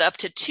to it that up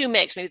to 2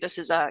 megs, maybe this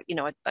is a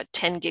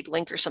 10 gig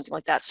link or something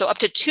like that. So up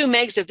to 2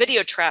 megs of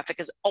video traffic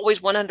is always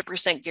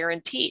 100%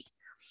 guaranteed.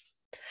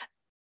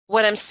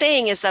 What I'm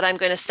saying is that I'm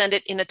going to send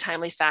it in a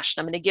timely fashion.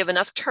 I'm going to give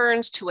enough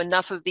turns to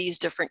enough of these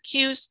different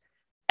queues.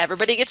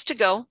 Everybody gets to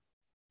go.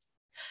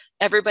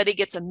 Everybody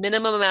gets a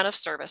minimum amount of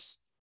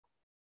service.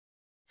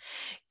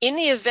 In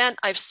the event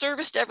I've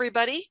serviced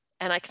everybody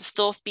and I can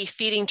still be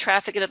feeding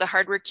traffic into the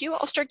hardware queue,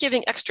 I'll start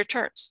giving extra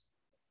turns.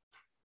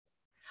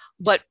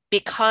 But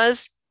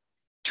because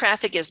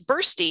traffic is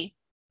bursty,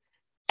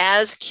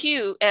 as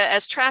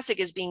traffic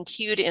is being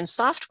queued in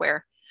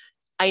software,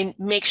 I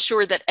make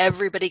sure that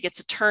everybody gets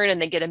a turn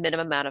and they get a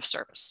minimum amount of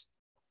service.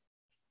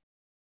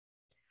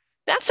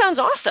 That sounds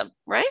awesome,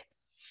 right?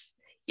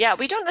 Yeah,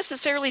 we don't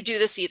necessarily do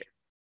this either.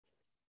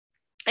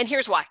 And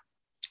here's why.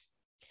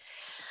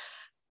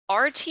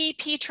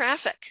 RTP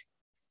traffic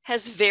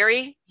has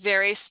very,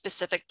 very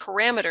specific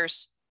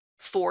parameters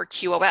for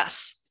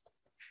QoS.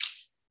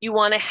 You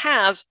want to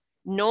have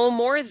no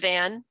more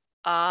than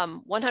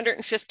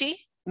 150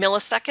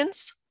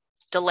 milliseconds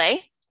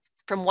delay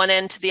from one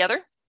end to the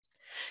other.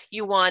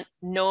 You want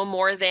no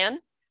more than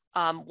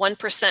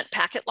 1%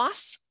 packet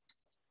loss,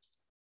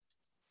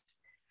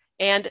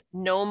 and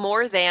no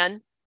more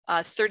than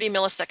 30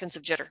 milliseconds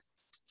of jitter.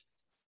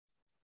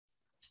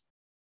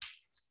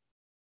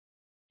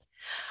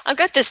 I've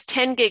got this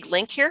 10 gig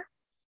link here.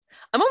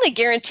 I'm only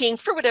guaranteeing,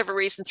 for whatever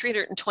reason,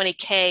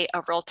 320K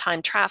of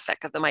real-time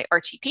traffic of my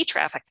RTP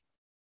traffic.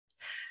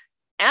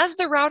 As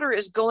the router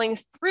is going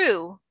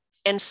through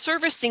and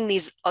servicing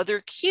these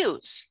other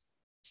queues,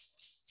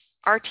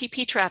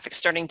 RTP traffic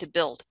starting to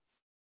build.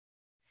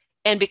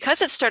 And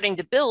because it's starting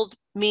to build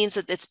means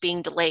that it's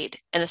being delayed.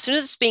 And as soon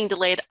as it's being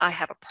delayed, I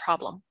have a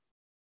problem.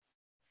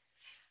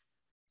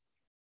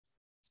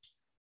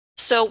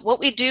 So what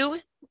we do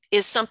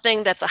is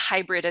something that's a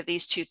hybrid of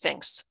these two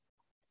things.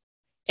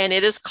 And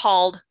it is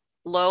called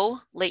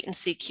low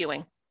latency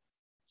queuing.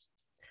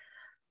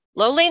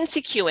 Low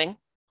latency queuing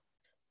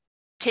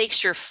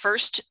takes your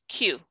first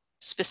queue,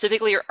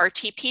 specifically your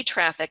RTP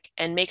traffic,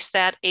 and makes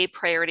that a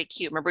priority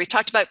queue. Remember, we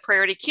talked about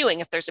priority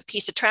queuing. If there's a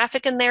piece of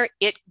traffic in there,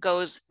 it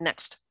goes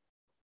next.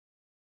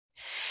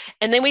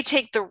 And then we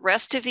take the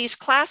rest of these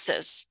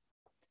classes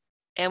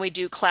and we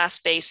do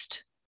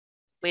class-based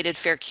weighted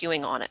fair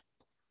queuing on it.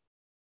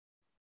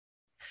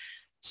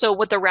 So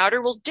what the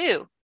router will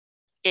do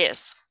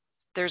is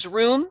there's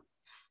room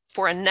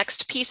for a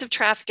next piece of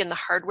traffic in the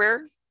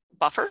hardware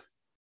buffer.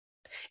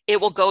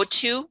 It will go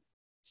to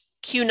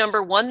queue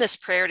number 1, this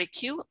priority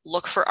queue,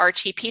 look for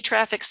RTP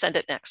traffic, send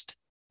it next.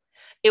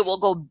 It will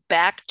go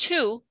back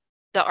to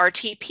the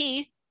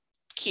RTP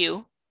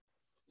queue,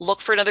 look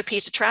for another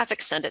piece of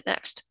traffic, send it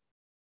next.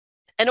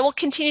 And it will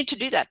continue to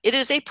do that. It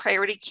is a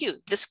priority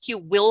queue. This queue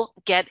will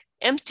get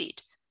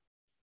emptied.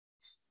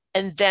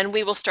 And then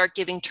we will start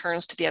giving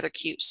turns to the other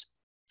queues,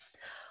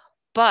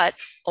 but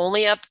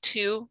only up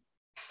to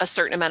a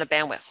certain amount of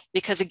bandwidth.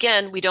 Because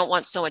again, we don't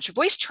want so much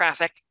voice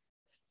traffic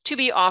to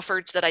be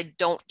offered so that I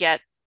don't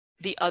get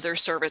the other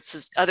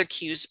services, other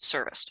queues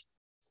serviced.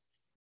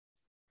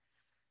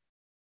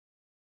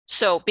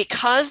 So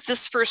because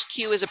this first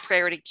queue is a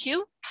priority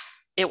queue,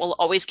 it will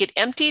always get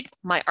emptied.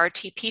 My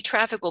RTP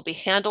traffic will be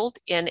handled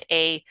in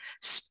a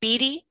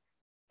speedy,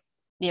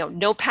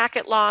 no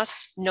packet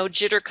loss, no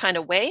jitter kind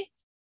of way,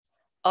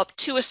 up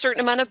to a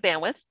certain amount of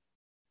bandwidth,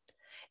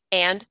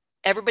 and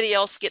everybody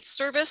else gets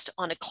serviced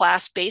on a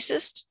class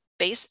basis,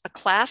 with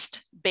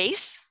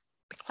class-based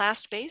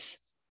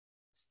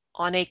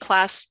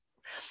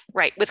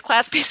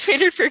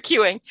weighted fair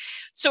queuing.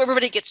 So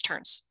everybody gets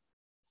turns.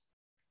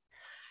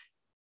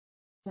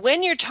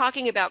 When you're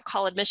talking about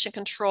call admission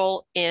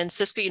control in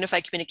Cisco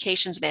Unified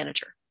Communications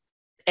Manager,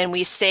 and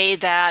we say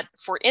that,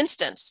 for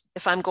instance,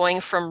 if I'm going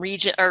from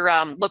region or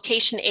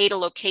location A to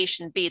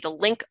location B, the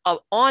link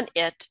on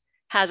it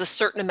has a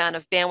certain amount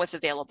of bandwidth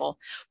available.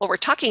 What we're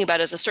talking about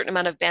is a certain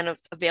amount of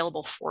bandwidth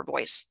available for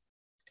voice.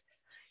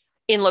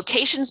 In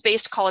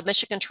locations-based call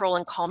admission control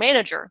and call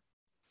manager,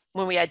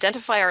 when we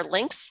identify our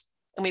links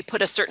and we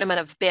put a certain amount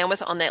of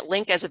bandwidth on that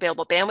link as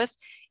available bandwidth,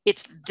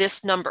 it's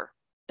this number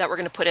that we're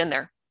going to put in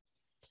there.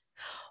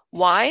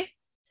 Why?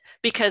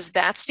 because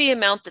that's the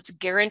amount that's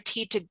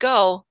guaranteed to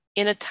go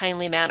in a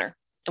timely manner.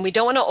 And we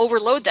don't want to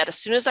overload that. As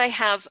soon as I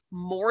have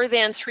more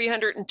than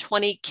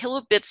 320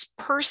 kilobits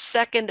per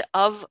second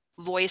of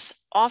voice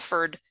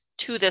offered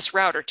to this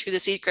router, to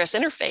this egress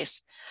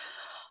interface,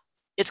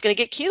 it's going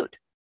to get queued.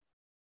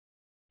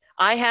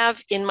 I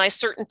have in my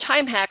certain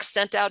time hacks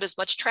sent out as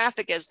much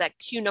traffic as that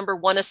queue number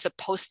one is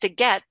supposed to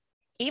get,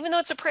 even though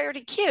it's a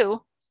priority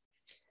queue.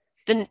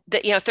 Then,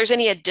 if there's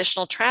any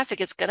additional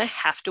traffic, it's going to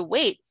have to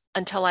wait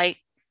until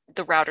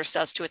the router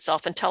says to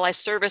itself, until I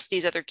service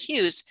these other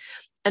queues,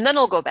 and then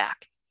I'll go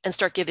back and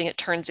start giving it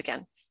turns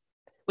again,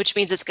 which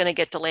means it's going to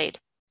get delayed.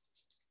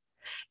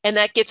 And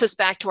that gets us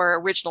back to our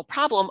original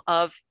problem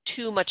of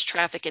too much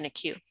traffic in a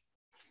queue.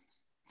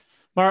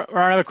 Mar,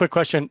 another quick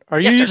question. Are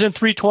you Yes, sir. using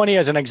 320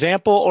 as an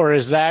example, or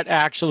is that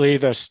actually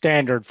the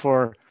standard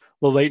for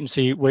low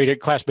latency weighted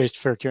class-based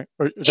fair queuing?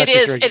 It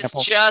is.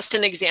 It's just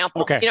an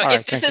example. Okay.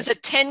 If this is a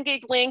 10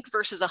 gig link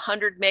versus a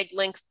 100 meg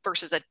link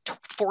versus a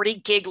 40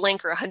 gig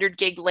link or 100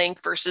 gig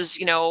link versus,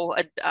 I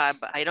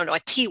don't know, a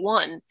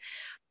T1,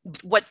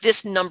 what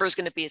this number is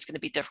going to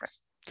be different.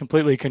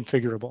 Completely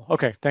configurable.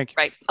 Okay. Thank you.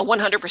 Right.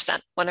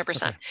 100%.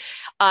 100%.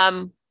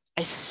 Okay.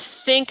 I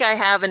think I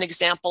have an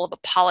example of a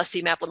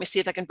policy map. Let me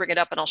see if I can bring it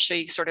up and I'll show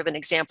you sort of an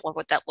example of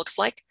what that looks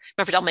like.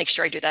 I'll make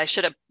sure I do that. I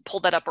should have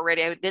pulled that up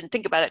already. I didn't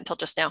think about it until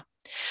just now.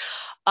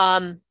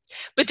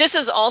 But this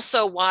is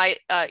also why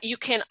you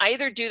can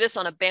either do this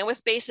on a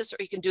bandwidth basis or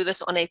you can do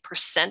this on a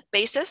percent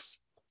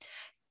basis.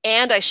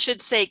 And I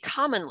should say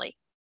commonly,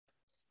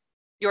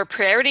 your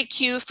priority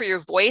queue for your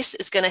voice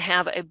is going to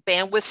have a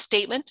bandwidth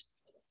statement.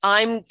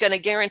 I'm going to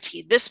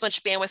guarantee this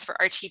much bandwidth for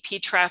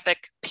RTP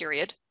traffic,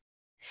 period.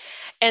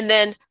 And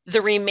then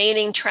the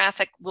remaining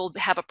traffic will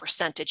have a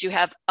percentage. You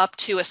have up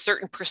to a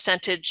certain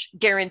percentage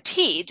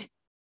guaranteed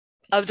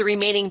of the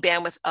remaining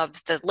bandwidth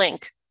of the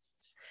link.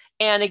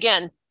 And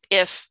again,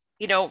 if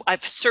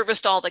I've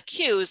serviced all the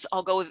queues,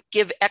 I'll go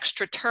give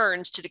extra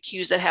turns to the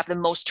queues that have the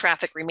most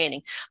traffic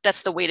remaining.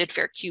 That's the weighted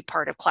fair queue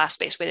part of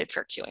class-based weighted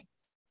fair queuing.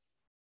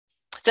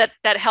 Does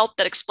that help?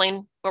 That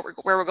explain where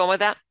we're going with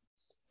that?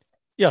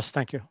 Yes,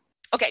 thank you.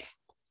 Okay.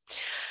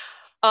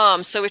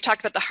 So we've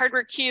talked about the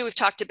hardware queue, we've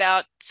talked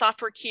about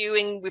software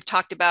queuing, we've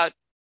talked about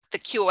the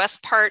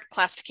QoS part,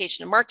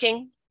 classification and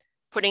marking,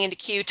 putting into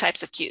queue,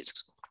 types of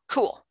queues.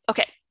 Cool.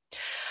 Okay.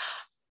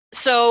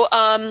 So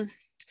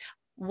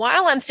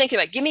while I'm thinking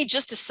about it, give me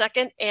just a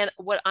second, and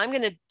what I'm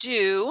going to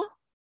do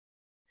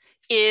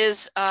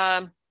is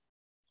I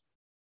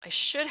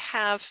should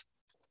have,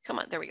 come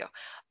on, there we go.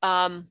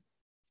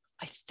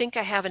 I think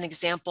I have an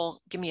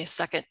example. Give me a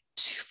second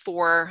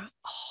for,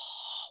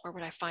 where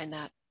would I find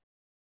that?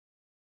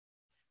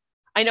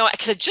 I know,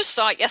 because I just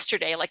saw it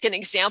yesterday, like an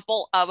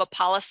example of a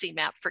policy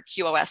map for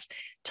QoS.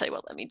 Tell you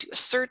what, let me do a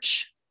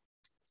search.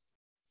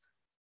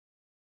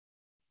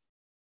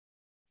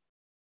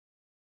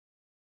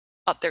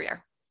 Oh, there we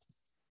are.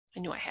 I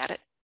knew I had it.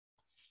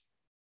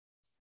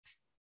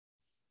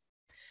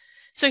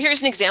 So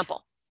here's an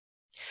example.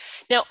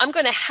 Now I'm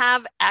going to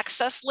have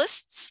access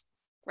lists,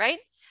 right?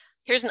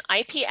 Here's an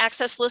IP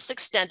access list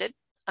extended.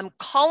 I'm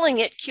calling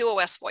it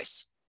QoS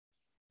voice.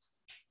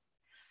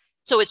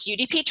 So it's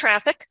UDP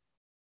traffic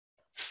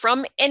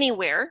from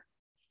anywhere,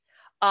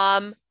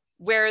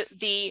 where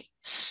the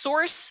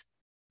source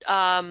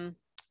port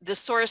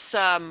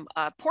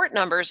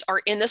numbers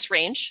are in this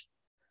range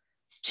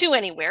to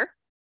anywhere.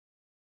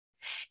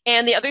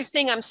 And the other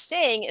thing I'm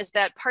saying is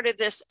that part of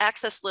this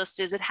access list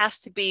is it has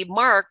to be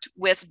marked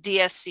with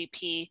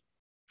DSCP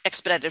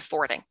expedited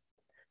forwarding.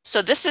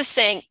 So this is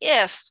saying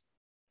if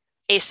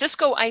a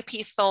Cisco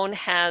IP phone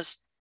has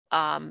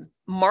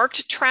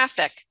marked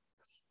traffic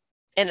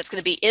and it's going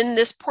to be in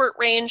this port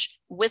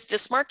range with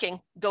this marking,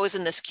 goes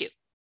in this queue.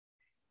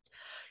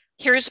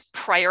 Here's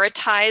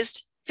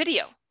prioritized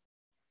video.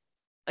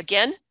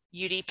 Again,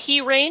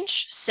 UDP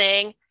range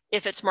saying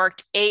if it's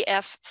marked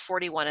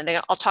AF41.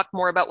 And I'll talk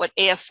more about what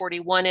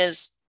AF41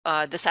 is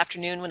this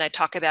afternoon when I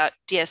talk about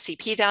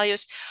DSCP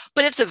values,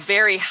 but it's a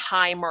very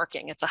high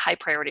marking. It's a high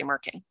priority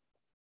marking.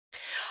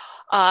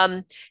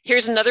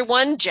 Here's another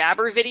one,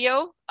 Jabber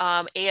video,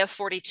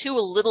 AF42, a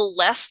little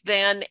less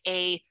than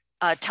a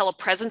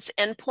telepresence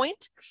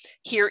endpoint.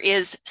 Here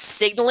is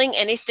signaling,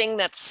 anything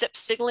that's SIP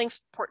signaling,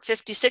 port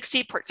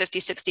 5060, port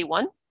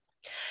 5061.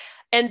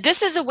 And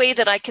this is a way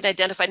that I can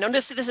identify.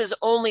 Notice this is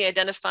only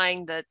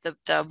identifying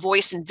the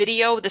voice and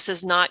video. This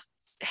is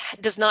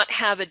does not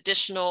have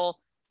additional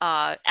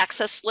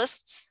access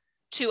lists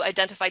to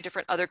identify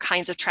different other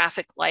kinds of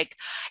traffic, like,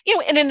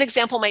 and an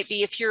example might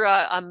be if you're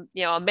a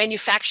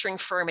manufacturing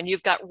firm and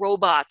you've got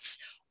robots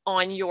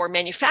on your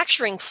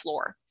manufacturing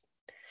floor.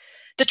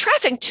 The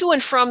traffic to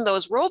and from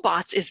those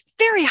robots is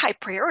very high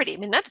priority. I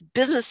mean, that's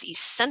business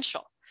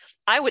essential.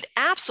 I would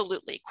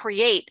absolutely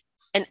create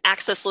an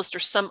access list or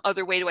some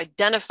other way to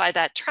identify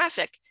that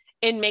traffic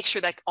and make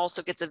sure that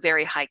also gets a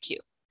very high queue.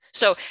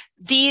 So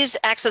these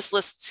access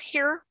lists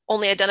here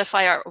only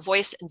identify our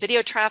voice and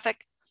video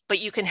traffic, but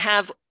you can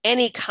have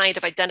any kind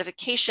of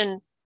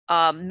identification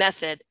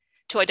method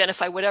to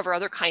identify whatever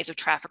other kinds of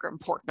traffic are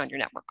important on your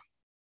network.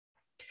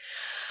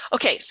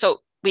 Okay,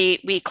 so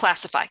we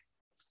classify.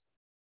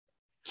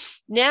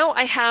 Now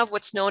I have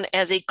what's known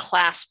as a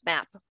class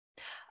map.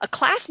 A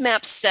class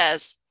map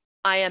says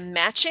I am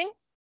matching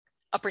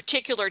a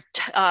particular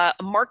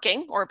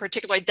marking or a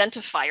particular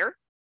identifier.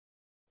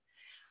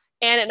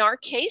 And in our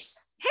case,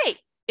 hey,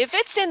 if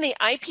it's in the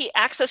IP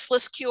access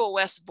list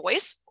QoS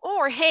voice,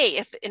 or hey,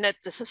 if in it,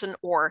 this is an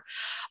or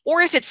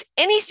if it's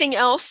anything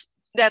else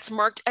that's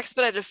marked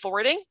expedited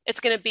forwarding, it's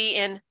going to be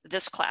in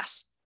this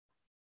class.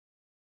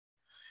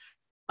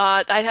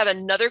 I have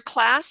another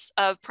class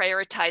of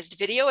prioritized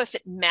video if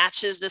it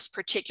matches this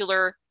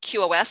particular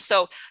QoS.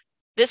 So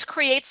this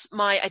creates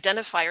my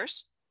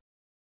identifiers.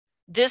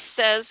 This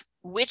says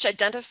which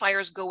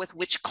identifiers go with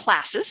which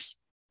classes.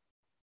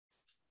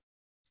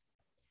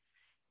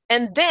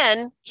 And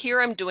then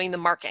here I'm doing the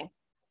marking.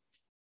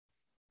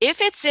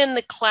 If it's in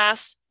the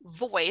class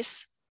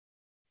voice,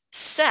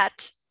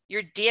 set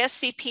your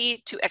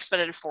DSCP to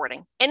expedited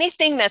forwarding.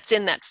 Anything that's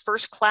in that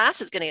first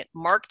class is going to get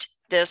marked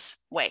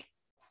this way.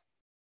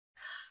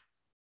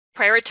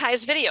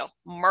 Prioritize video,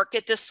 mark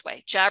it this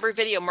way. Jabber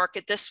video, mark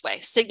it this way.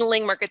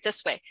 Signaling, mark it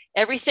this way.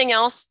 Everything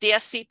else,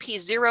 DSCP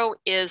 0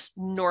 is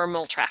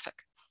normal traffic.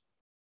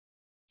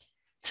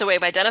 So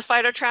we've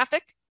identified our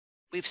traffic,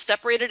 we've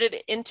separated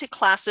it into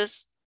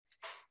classes,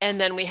 and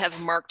then we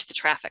have marked the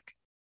traffic.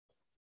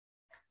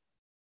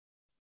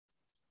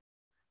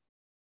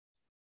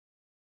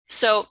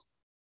 So,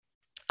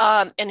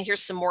 and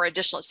here's some more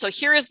additional. So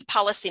here is the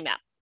policy map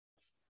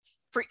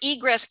for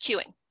egress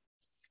queuing.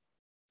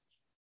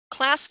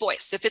 Class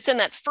voice, if it's in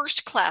that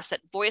first class, that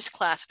voice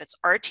class, if it's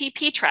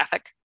RTP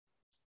traffic,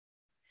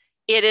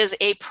 it is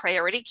a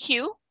priority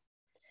queue,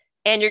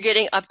 and you're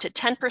getting up to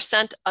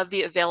 10% of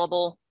the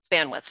available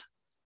bandwidth.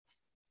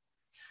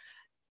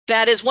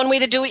 That is one way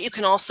to do it. You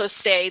can also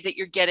say that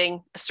you're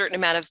getting a certain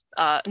amount of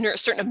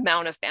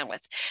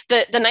bandwidth.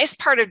 The nice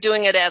part of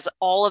doing it as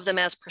all of them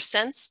as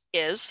percents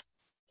is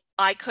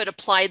I could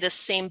apply this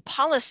same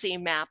policy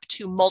map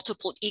to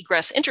multiple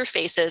egress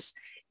interfaces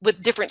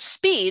with different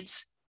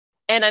speeds,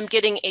 and I'm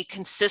getting a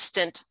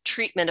consistent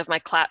treatment of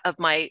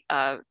my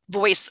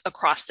voice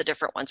across the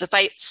different ones. If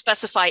I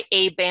specify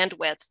a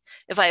bandwidth,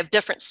 if I have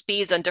different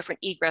speeds on different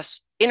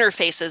egress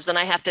interfaces, then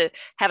I have to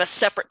have a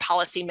separate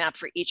policy map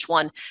for each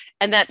one,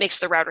 and that makes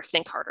the router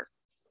think harder.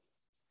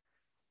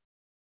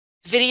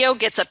 Video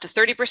gets up to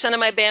 30% of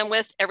my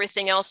bandwidth.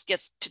 Everything else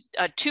gets to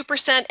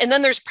 2%, and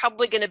then there's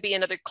probably going to be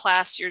another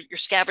class, your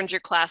scavenger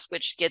class,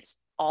 which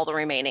gets all the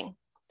remaining.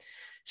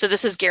 So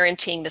this is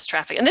guaranteeing this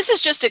traffic. And this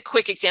is just a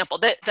quick example.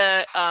 The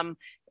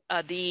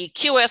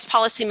QoS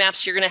policy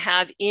maps you're going to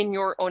have in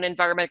your own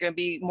environment are going to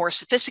be more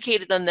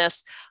sophisticated than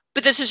this,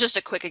 but this is just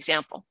a quick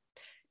example.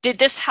 Did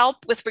this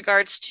help with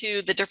regards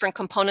to the different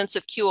components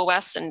of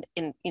QoS and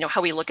in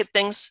how we look at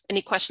things?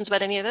 Any questions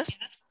about any of this?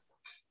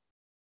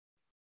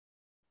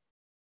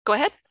 Go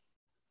ahead.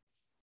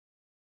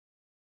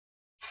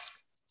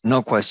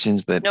 No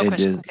questions, but No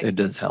questions. Okay. It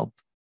does help.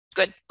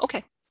 Good.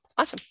 Okay.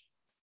 Awesome.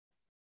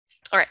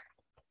 All right.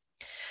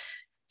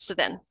 So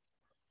then,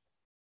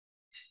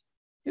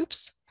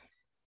 oops,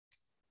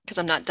 because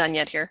I'm not done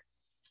yet here.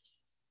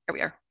 Here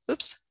we are.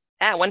 Oops.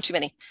 One too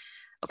many.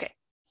 Okay.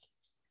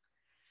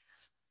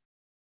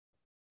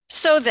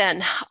 So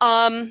then,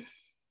 what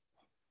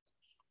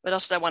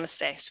else did I want to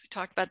say? So we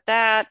talked about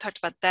that,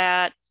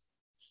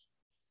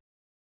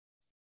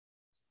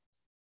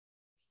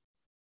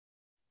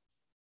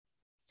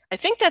 I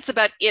think that's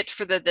about it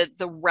for the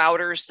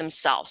routers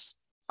themselves.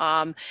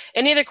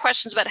 Any other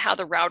questions about how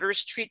the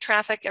routers treat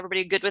traffic?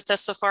 Everybody good with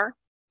this so far?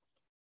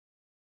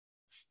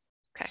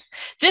 Okay.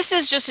 This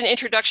is just an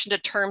introduction to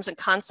terms and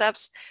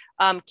concepts.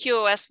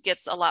 QoS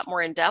gets a lot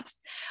more in depth.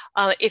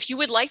 If you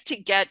would like to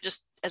get,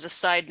 just as a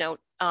side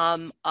note,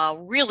 a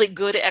really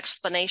good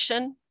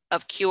explanation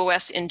of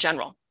QoS in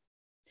general,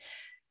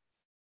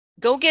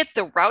 go get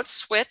the Route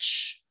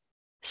Switch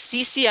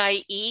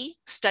CCIE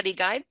study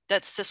guide.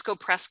 That's Cisco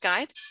Press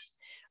Guide.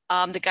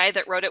 The guy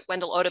that wrote it,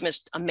 Wendell Odom,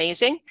 is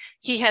amazing.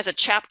 He has a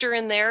chapter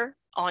in there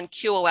on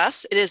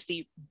QoS. It is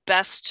the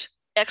best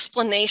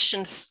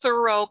explanation,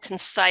 thorough,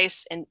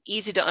 concise, and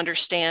easy to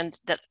understand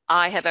that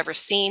I have ever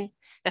seen.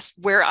 That's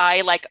where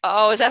I like,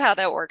 oh, is that how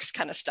that works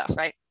kind of stuff,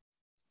 right?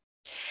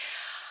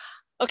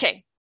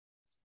 Okay,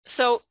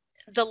 so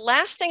the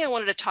last thing I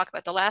wanted to talk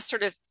about, the last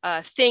sort of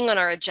thing on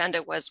our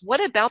agenda was,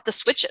 what about the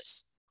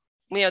switches?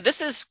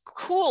 This is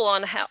cool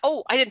on how,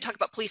 oh, I didn't talk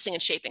about policing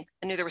and shaping.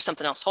 I knew there was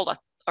something else. Hold on.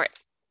 All right.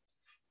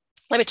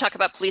 Let me talk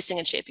about policing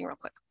and shaping real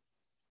quick.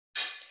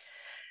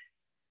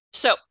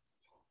 So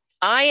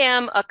I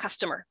am a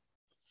customer,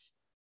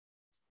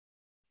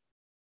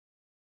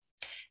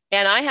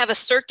 and I have a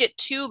circuit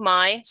to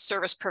my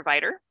service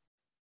provider.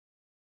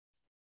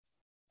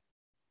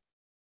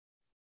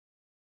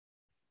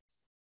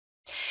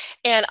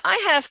 And I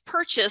have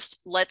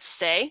purchased, let's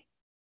say,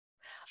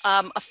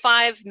 a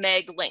 5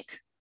 meg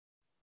link,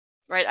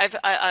 right? I've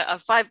a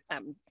 5,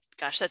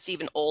 gosh, that's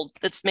even old.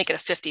 Let's make it a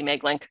 50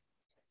 meg link.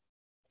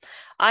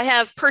 I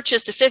have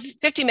purchased a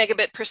 50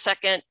 megabit per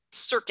second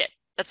circuit.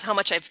 That's how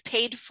much I've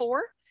paid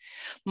for.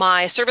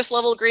 My service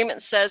level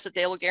agreement says that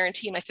they will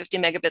guarantee my 50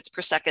 megabits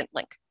per second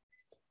link.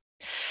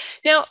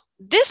 Now,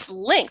 this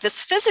link,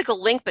 this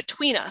physical link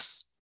between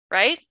us,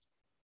 right,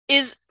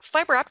 is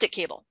fiber optic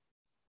cable.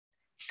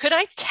 Could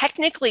I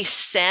technically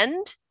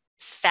send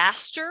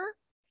faster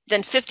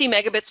than 50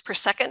 megabits per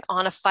second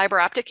on a fiber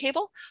optic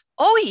cable?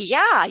 Oh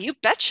yeah, you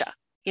betcha.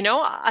 You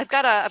know, I've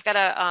got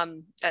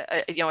an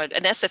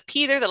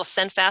SFP there that'll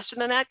send faster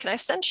than that. Can I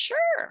send?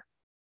 Sure.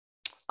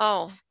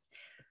 Oh,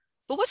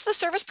 but what's the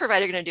service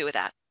provider going to do with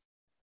that?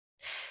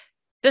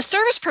 The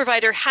service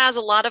provider has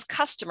a lot of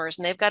customers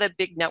and they've got a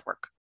big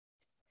network.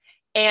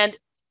 And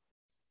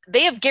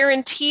they have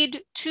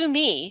guaranteed to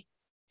me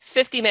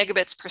 50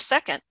 megabits per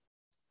second.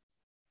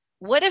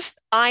 What if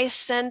I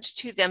send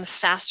to them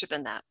faster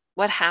than that?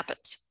 What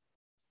happens?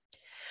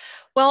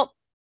 Well,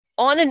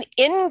 on an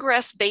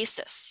ingress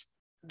basis,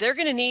 they're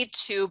going to need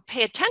to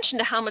pay attention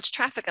to how much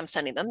traffic I'm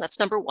sending them. That's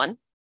number one.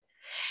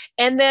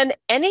 And then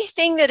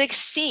anything that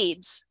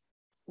exceeds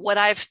what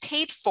I've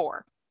paid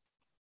for,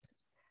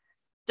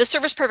 the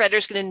service provider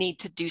is going to need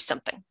to do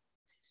something.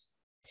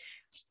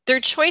 Their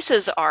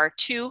choices are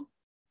to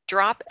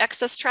drop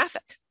excess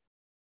traffic.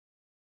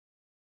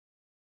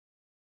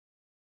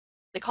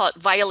 They call it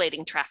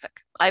violating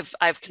traffic.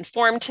 I've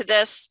conformed to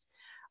this.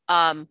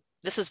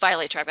 This is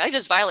violate traffic. I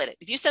just violate it.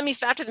 If you send me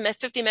faster than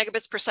 50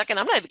 megabits per second,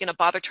 I'm not even going to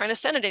bother trying to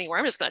send it anywhere.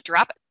 I'm just going to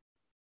drop it.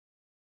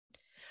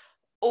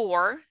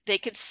 Or they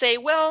could say,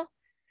 well,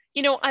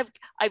 you know,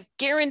 I've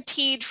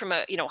guaranteed from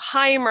a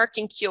high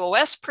marking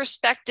QoS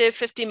perspective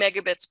 50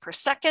 megabits per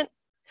second,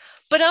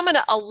 but I'm going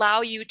to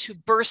allow you to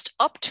burst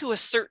up to a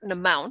certain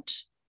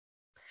amount,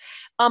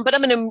 but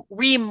I'm going to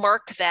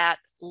remark that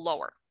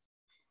lower.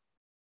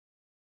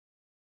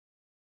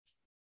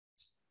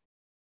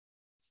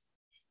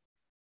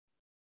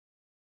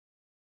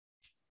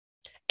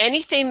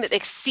 Anything that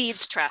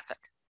exceeds traffic,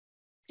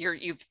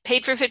 you've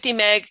paid for 50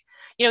 meg,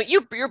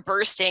 you're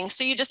bursting,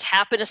 so you just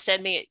happen to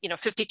send me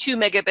 52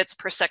 megabits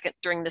per second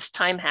during this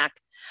time hack.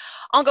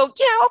 I'll go,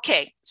 yeah,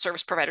 okay.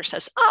 Service provider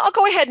says, I'll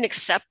go ahead and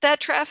accept that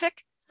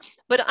traffic,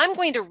 but I'm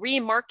going to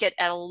remark it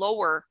at a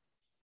lower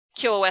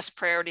QoS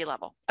priority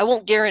level. I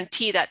won't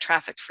guarantee that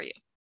traffic for you.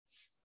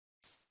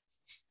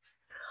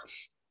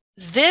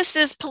 This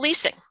is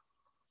policing.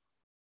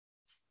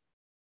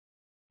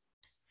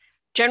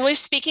 Generally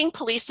speaking,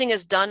 policing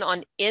is done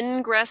on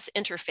ingress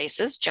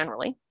interfaces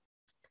generally.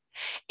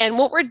 And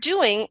what we're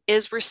doing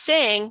is we're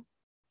saying,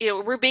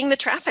 we're being the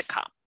traffic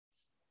cop.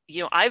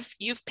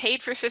 You've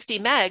paid for 50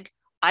 meg.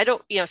 I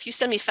don't, if you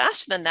send me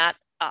faster than that,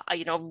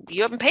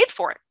 you haven't paid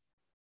for it.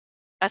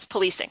 That's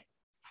policing.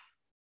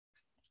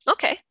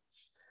 Okay.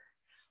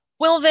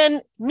 Well,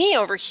 then me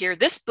over here,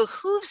 this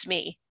behooves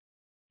me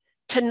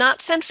to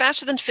not send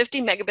faster than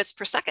 50 megabits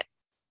per second.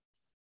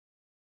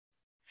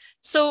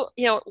 So,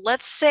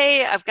 let's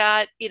say I've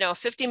got,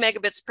 50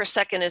 megabits per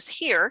second is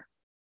here.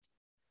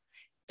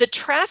 The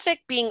traffic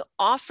being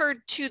offered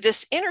to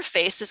this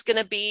interface is going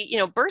to be,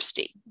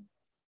 bursty.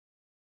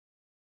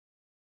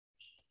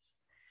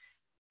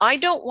 I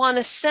don't want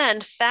to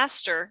send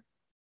faster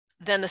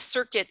than the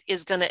circuit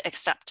is going to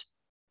accept.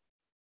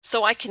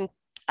 So I can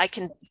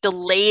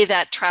delay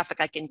that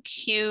traffic. I can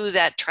queue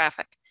that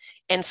traffic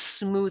and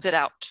smooth it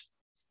out.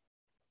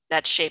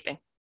 That's shaping.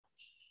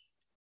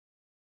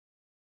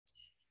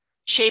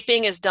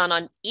 Shaping is done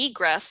on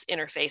egress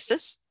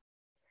interfaces.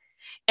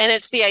 And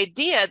it's the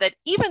idea that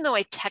even though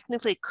I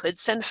technically could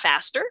send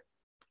faster,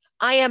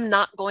 I am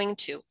not going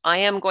to. I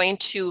am going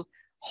to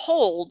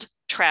hold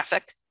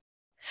traffic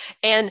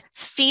and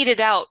feed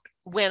it out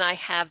when I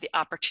have the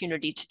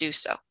opportunity to do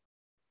so.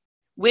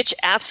 Which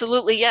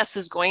absolutely, yes,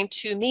 is going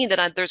to mean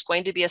that there's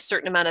going to be a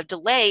certain amount of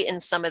delay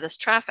in some of this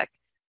traffic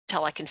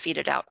until I can feed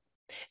it out.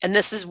 And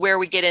this is where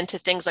we get into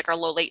things like our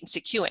low latency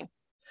queuing.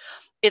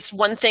 It's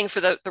one thing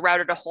for the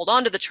router to hold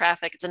on to the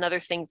traffic. It's another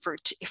thing for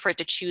it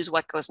to choose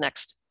what goes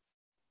next.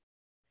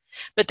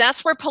 But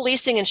that's where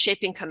policing and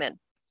shaping come in.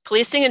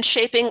 Policing and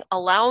shaping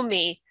allow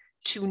me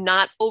to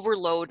not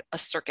overload a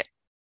circuit.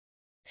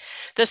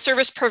 The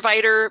service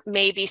provider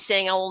may be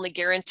saying I'll only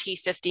guarantee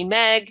 50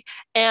 meg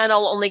and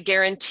I'll only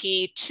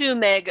guarantee 2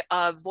 meg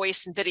of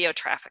voice and video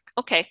traffic.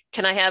 Okay,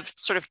 can I have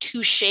sort of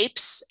two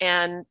shapes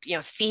and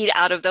feed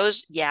out of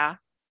those? Yeah.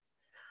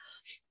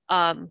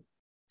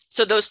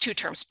 So those two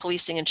terms,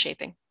 policing and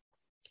shaping.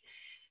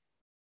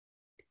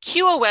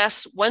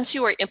 QoS, once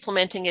you are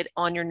implementing it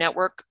on your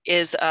network,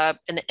 is an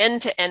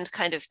end-to-end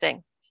kind of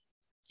thing.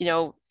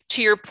 To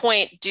your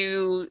point,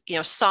 do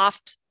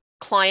soft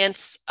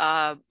clients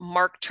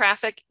mark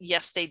traffic?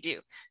 Yes, they do.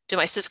 Do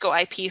my Cisco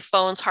IP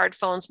phones, hard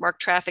phones mark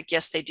traffic?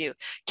 Yes, they do.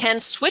 Can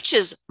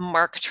switches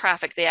mark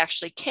traffic? They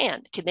actually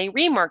can. Can they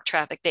remark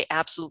traffic? They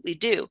absolutely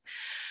do.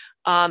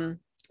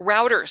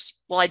 Routers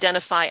will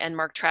identify and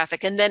mark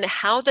traffic, and then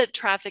how that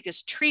traffic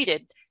is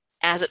treated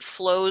as it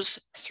flows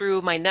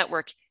through my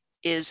network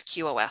is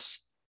QoS.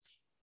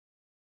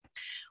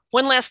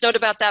 One last note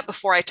about that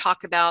before I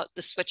talk about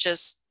the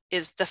switches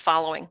is the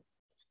following.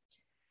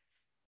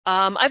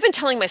 I've been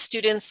telling my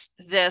students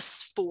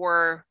this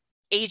for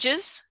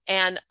ages,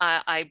 and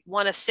I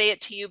want to say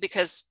it to you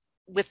because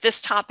with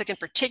this topic in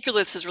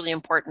particular, this is really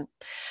important.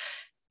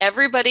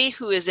 Everybody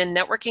who is in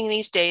networking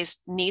these days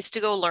needs to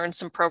go learn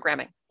some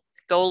programming.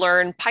 Go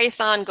learn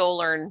Python, go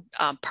learn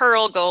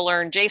Perl, go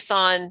learn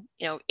JSON,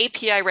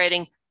 API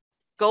writing.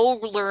 Go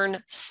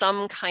learn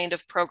some kind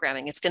of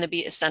programming. It's going to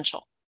be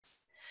essential.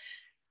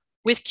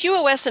 With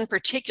QoS in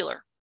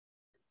particular,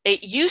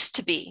 it used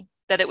to be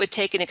that it would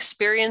take an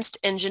experienced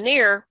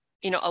engineer,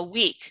 a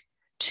week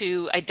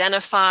to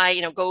identify,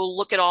 go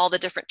look at all the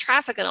different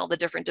traffic and all the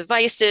different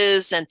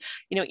devices and,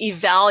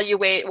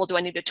 evaluate, well, do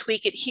I need to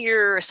tweak it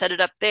here or set it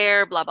up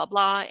there, blah, blah,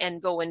 blah,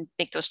 and go and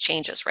make those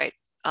changes, right?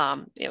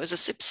 It was a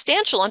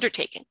substantial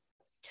undertaking.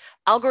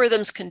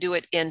 Algorithms can do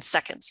it in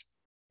seconds.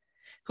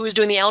 Who is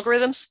doing the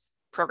algorithms?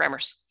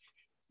 Programmers.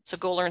 So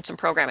go learn some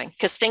programming,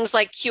 because things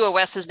like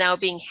QoS is now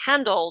being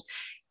handled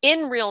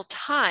in real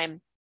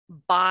time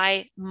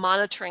by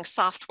monitoring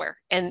software.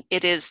 And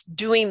it is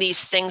doing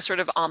these things sort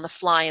of on the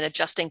fly and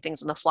adjusting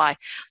things on the fly.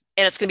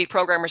 And it's going to be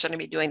programmers that are going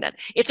to be doing that.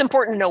 It's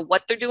important to know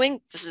what they're doing.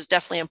 This is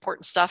definitely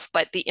important stuff,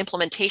 but the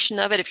implementation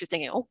of it, if you're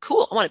thinking, oh,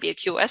 cool, I want to be a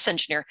QoS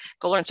engineer,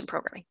 go learn some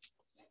programming.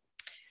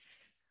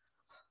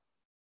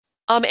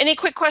 Any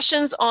quick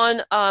questions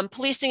on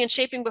policing and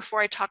shaping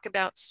before I talk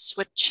about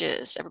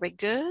switches? Everybody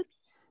good?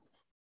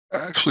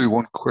 Actually,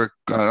 one quick,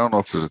 I don't know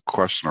if it's a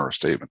question or a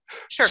statement.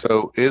 Sure.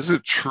 So is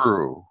it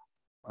true?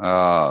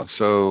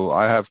 So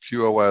I have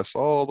QoS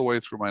all the way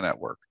through my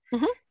network,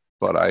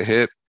 but I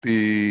hit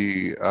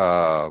the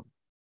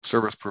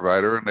service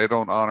provider and they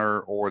don't honor,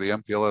 or the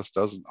MPLS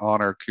doesn't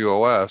honor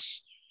QoS.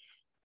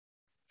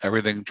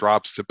 Everything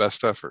drops to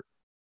best effort.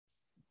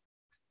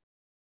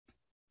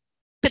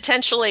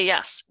 Potentially,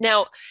 yes.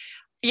 Now,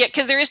 yeah,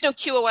 because there is no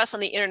QoS on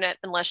the internet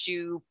unless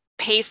you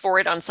pay for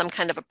it on some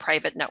kind of a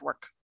private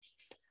network.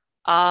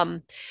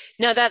 Now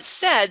that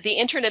said, the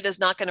internet is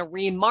not going to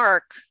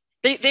remark.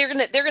 They're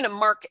going to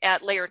mark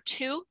at layer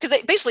 2, because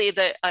basically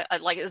the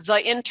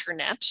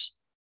internet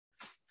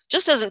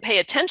just doesn't pay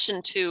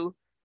attention to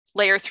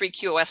layer 3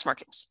 QoS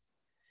markings.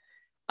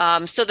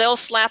 So they'll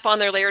slap on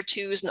their layer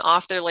 2s and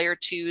off their layer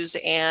 2s,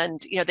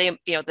 and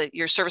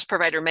your service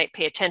provider might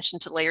pay attention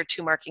to layer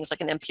 2 markings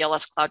like an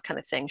MPLS cloud kind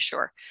of thing,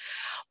 sure.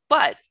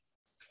 But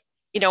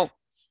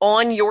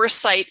on your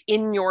site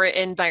in your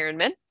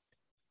environment,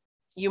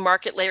 you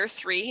mark it layer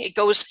 3. It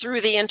goes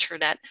through the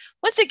internet.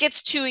 Once it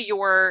gets to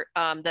your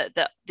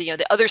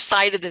the other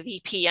side of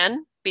the VPN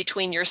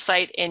between your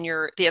site and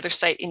the other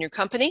site in your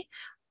company,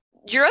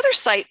 your other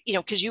site,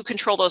 because you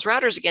control those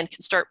routers again,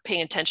 can start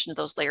paying attention to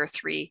those layer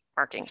 3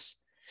 markings.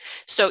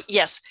 So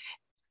yes,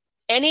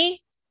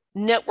 any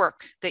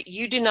network that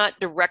you do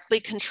not directly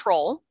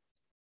control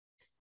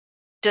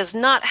does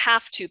not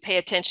have to pay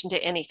attention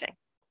to anything.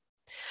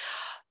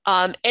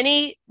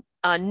 Any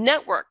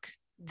network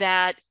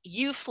that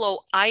you flow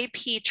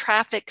IP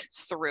traffic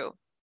through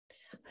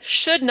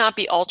should not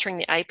be altering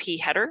the IP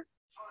header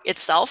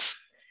itself,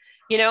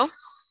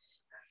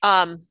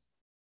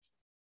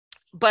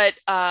 but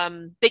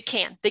they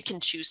can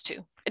choose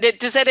to.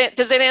 Does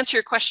that answer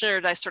your question, or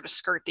did I sort of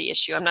skirt the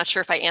issue? I'm not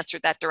sure if I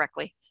answered that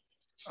directly.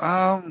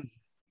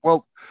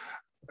 Well,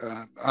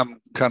 I'm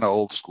kind of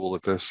old school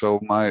at this.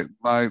 So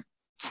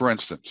for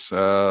instance,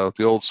 the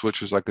old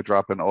switches, I could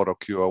drop in auto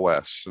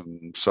QoS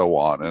and so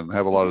on and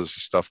have a lot of this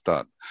stuff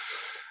done.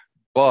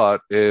 But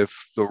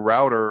if the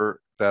router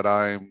that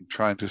I'm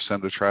trying to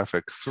send the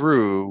traffic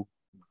through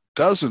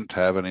doesn't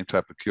have any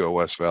type of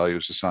QoS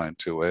values assigned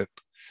to it,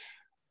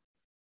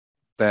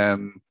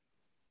 then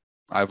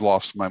I've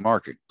lost my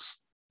markings.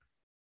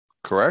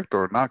 Correct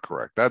or not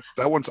correct? That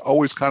one's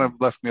always kind of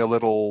left me a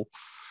little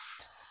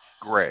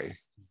gray.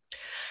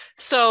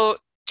 So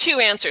 2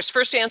 answers.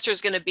 First answer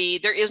is going to be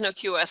there is no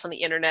QoS on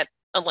the internet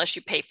unless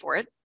you pay for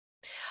it.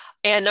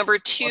 And number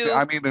 2, okay,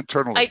 I mean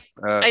internally.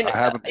 I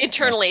haven't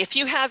internally. If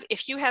you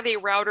have a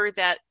router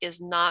that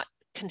is not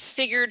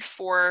configured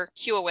for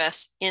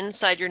QoS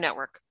inside your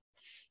network,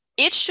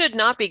 it should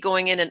not be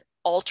going in and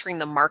altering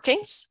the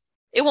markings.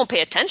 It won't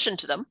pay attention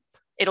to them.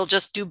 It'll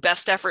just do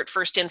best effort,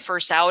 first in,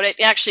 first out. It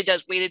actually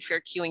does weighted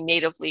fair queuing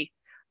natively,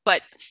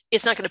 but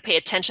it's not going to pay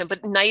attention,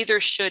 but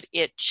neither should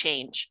it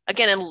change,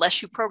 again,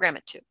 unless you program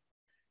it to.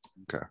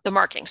 Okay. The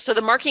markings. So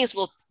the markings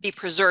will be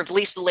preserved, at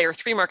least the layer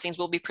 3 markings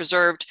will be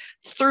preserved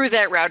through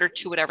that router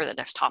to whatever the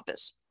next hop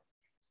is.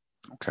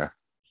 Okay.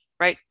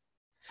 Right?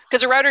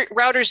 Because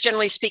routers,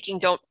 generally speaking,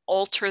 don't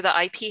alter the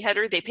IP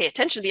header. They pay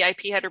attention to the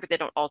IP header, but they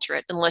don't alter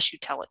it unless you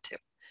tell it to.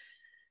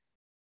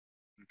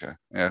 Okay.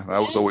 Yeah, I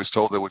was always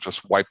told they would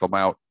just wipe them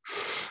out.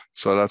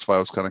 So that's why I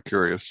was kind of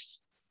curious.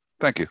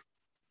 Thank you.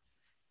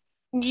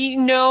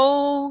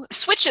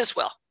 Switches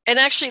will. And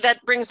actually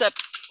that brings up,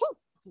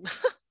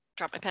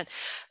 drop my pen.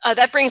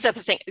 That brings up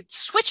the thing.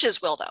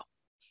 Switches will, though.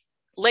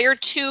 Layer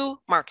 2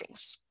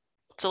 markings.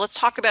 So let's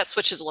talk about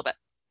switches a little bit.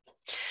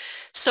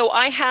 So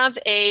I have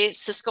a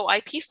Cisco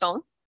IP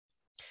phone,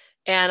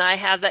 and I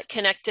have that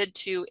connected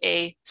to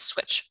a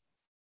switch.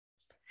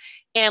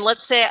 And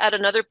let's say at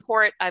another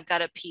port, I've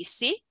got a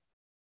PC.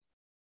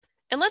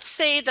 And let's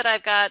say that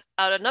I've got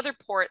at another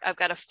port, I've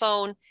got a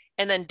phone,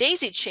 and then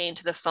daisy chained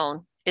to the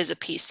phone is a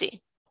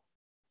PC.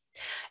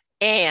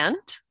 And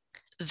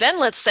then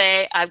let's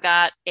say I've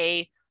got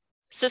a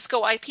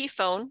Cisco IP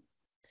phone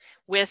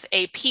with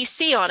a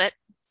PC on it,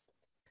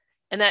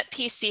 and that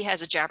PC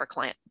has a Jabber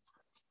client.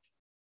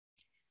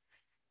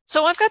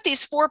 So I've got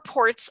these 4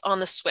 ports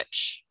on the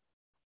switch.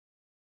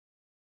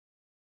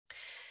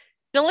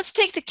 Now let's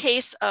take the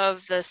case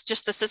of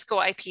just the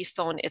Cisco IP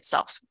phone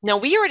itself. Now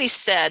we already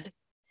said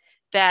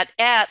that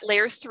at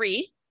layer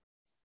 3,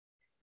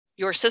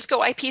 your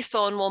Cisco IP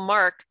phone will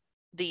mark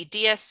the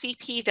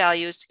DSCP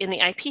values in the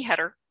IP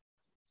header,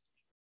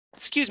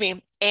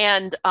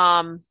 and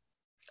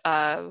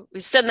we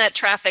send that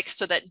traffic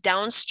so that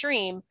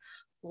downstream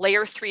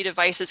layer 3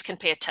 devices can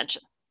pay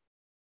attention.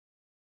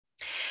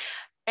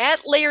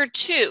 At layer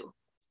 2,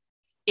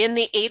 in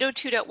the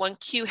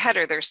 802.1q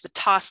header, there's the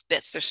TOS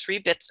bits. There's 3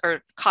 bits,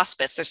 or COS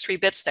bits. There's 3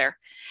 bits there.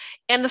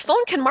 And the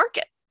phone can mark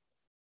it.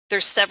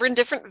 There's 7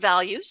 different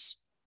values.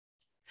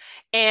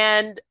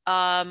 And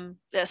a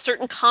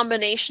certain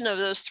combination of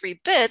those 3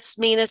 bits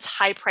mean it's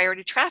high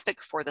priority traffic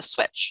for the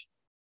switch.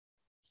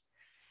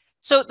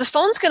 So the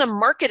phone's going to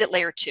mark it at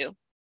layer 2,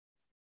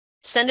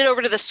 send it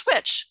over to the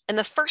switch. And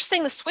the first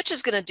thing the switch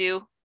is going to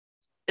do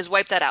is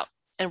wipe that out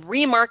and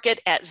remark it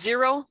at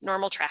 0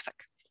 normal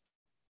traffic.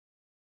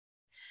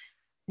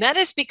 That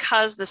is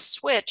because the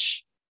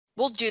switch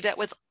will do that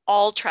with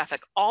all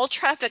traffic. All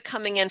traffic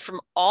coming in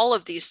from all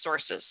of these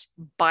sources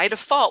by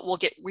default will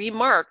get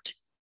remarked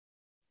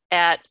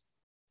at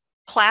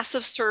class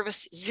of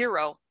service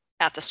 0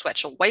 at the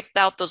switch. It'll wipe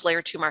out those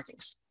layer 2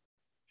 markings.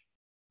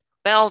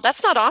 Well,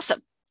 that's not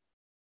awesome,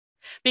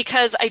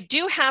 because I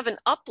do have an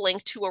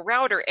uplink to a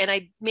router,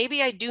 and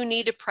maybe I do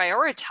need to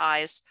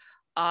prioritize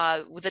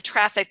with the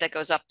traffic that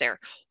goes up there.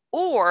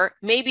 Or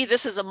maybe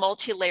this is a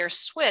multi-layer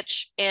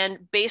switch,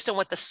 and based on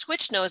what the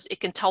switch knows, it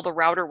can tell the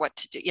router what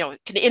to do. It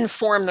can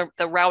inform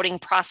the routing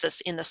process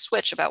in the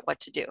switch about what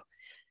to do.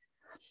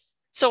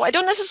 So I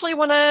don't necessarily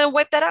want to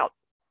wipe that out.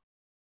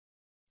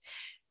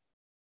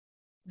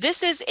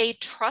 This is a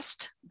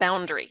trust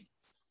boundary.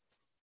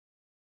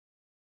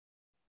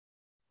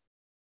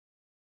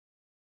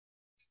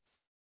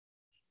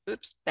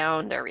 Oops,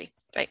 boundary,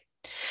 right?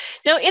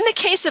 Now, in the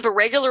case of a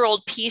regular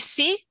old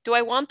PC, do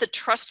I want the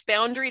trust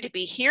boundary to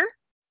be here?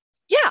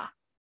 Yeah.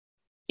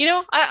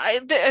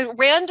 The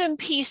random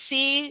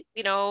PC,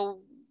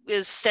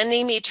 is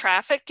sending me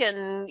traffic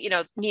and,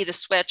 me the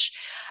switch.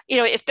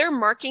 If they're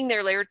marking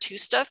their layer 2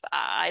 stuff,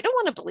 I don't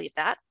want to believe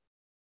that.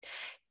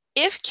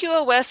 If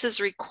QoS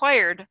is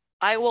required,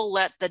 I will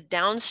let the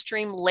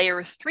downstream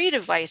layer 3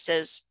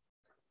 devices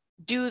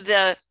do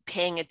the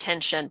paying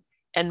attention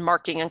and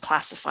marking and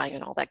classifying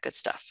and all that good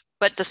stuff.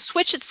 But the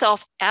switch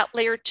itself at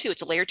layer 2,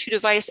 it's a layer 2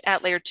 device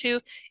at layer 2,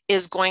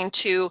 is going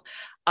to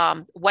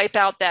wipe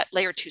out that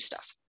layer 2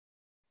 stuff.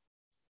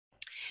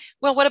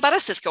 Well, what about a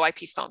Cisco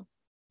IP phone?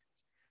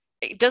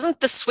 Doesn't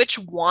the switch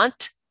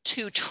want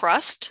to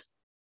trust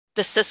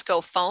the Cisco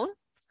phone?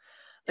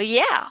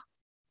 Yeah.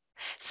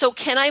 So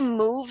can I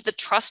move the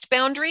trust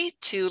boundary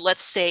to,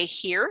 let's say,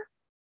 here?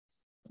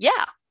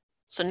 Yeah.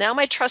 So now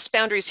my trust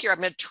boundary is here.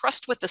 I'm going to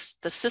trust what the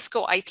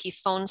Cisco IP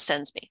phone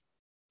sends me.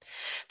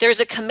 There's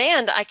a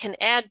command I can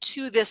add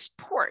to this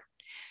port.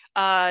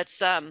 It's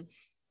COS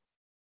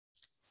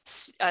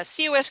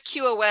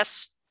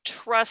QoS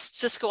trust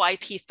Cisco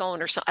IP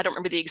phone, or something. I don't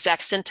remember the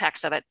exact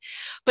syntax of it.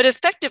 But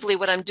effectively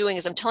what I'm doing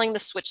is I'm telling the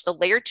switch, the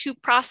layer 2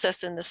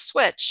 process in the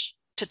switch,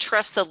 to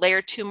trust the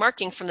layer 2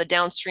 marking from the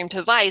downstream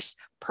device,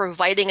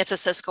 providing it's a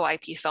Cisco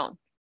IP phone.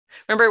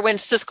 Remember when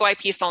Cisco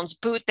IP phones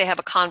boot, they have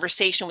a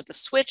conversation with the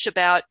switch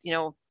about,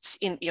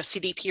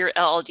 CDP or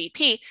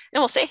LLDP, and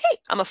we'll say, hey,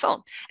 I'm a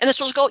phone. And the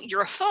switch will go,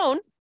 you're a phone?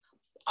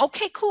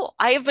 Okay, cool.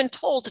 I have been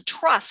told to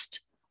trust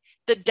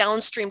the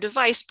downstream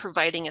device,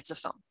 providing it's a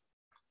phone.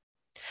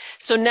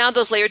 So now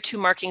those layer 2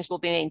 markings will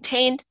be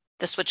maintained.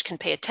 The switch can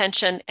pay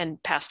attention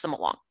and pass them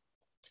along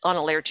on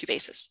a layer 2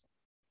 basis.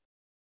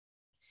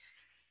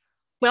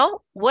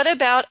 Well, what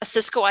about a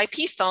Cisco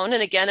IP phone?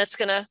 And again, it's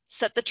going to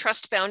set the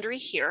trust boundary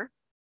here.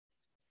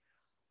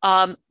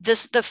 The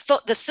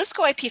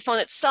Cisco IP phone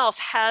itself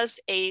has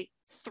a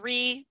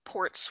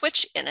 3-port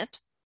switch in it,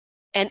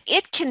 and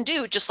it can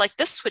do, just like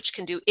this switch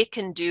can do, it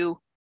can do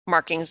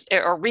markings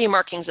or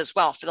remarkings as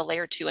well for the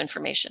layer 2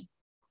 information.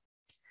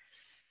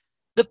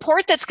 The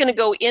port that's going to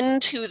go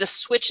into the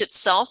switch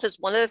itself is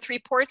one of the 3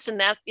 ports, and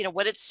that,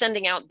 what it's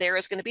sending out there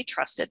is going to be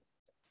trusted.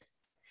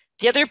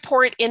 The other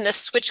port in the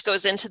switch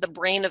goes into the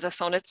brain of the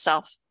phone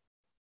itself.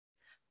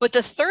 But the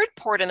 3rd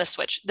port in the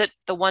switch,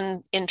 the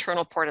one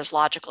internal port, is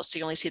logical, so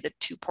you only see the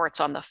 2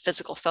 ports on the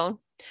physical phone.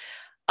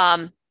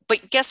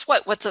 But guess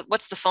what?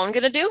 What's the phone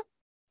going to do?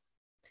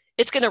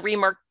 It's going to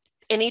remark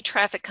any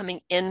traffic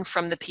coming in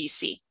from the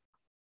PC.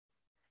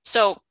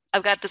 So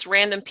I've got this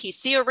random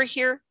PC over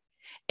here,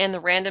 and the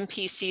random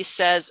PC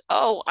says,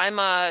 oh,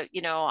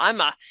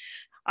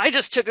 I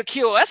just took a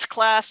QoS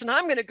class, and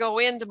I'm going to go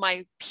into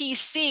my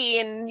PC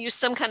and use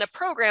some kind of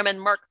program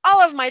and mark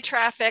all of my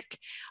traffic,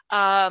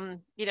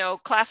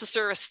 class of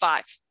service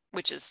 5,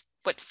 which is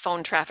what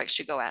phone traffic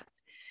should go at.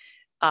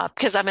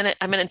 Because I'm an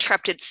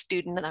intrepid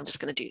student, and I'm just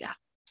going to do that.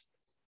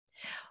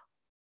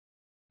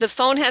 The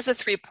phone has a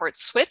 3-port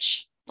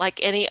switch. Like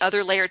any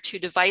other layer 2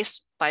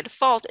 device, by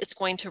default, it's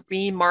going to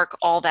remark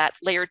all that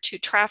layer 2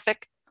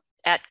 traffic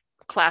at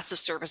class of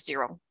service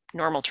 0,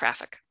 normal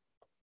traffic.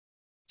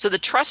 So the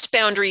trust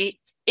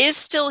boundary is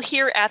still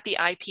here at the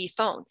IP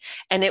phone,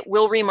 and it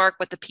will remark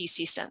what the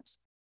PC sends.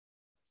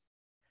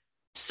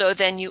 So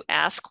then you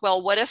ask, well,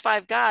 what if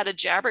I've got a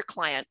Jabber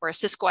client or a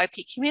Cisco IP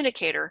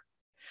communicator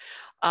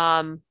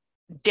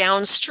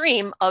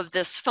downstream of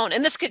this phone?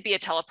 And this could be a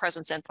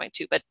telepresence endpoint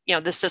too, but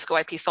this Cisco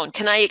IP phone.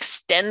 Can I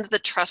extend the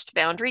trust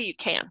boundary? You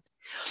can.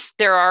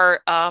 There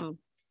are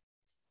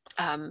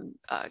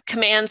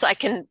commands I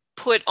can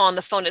put on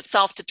the phone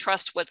itself to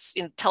trust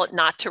tell it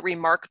not to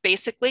remark,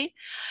 basically.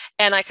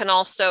 And I can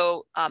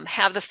also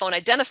have the phone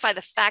identify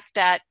the fact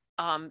that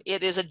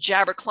it is a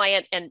Jabber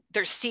client and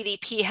there's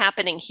CDP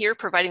happening here,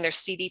 providing their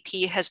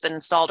CDP has been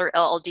installed or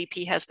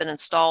LLDP has been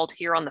installed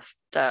here on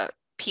the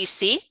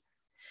PC.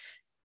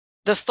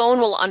 The phone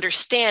will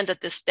understand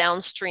that this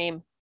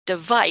downstream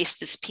device,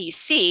 this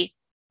PC,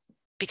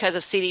 because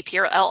of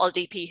CDP or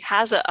LLDP,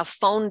 has a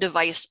phone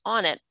device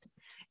on it,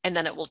 and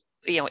then it will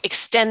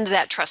extend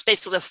that trust.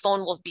 Basically, the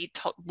phone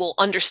will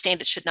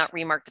understand it should not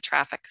remark the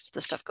traffic, so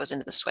the stuff goes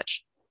into the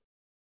switch.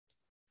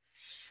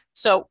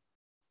 So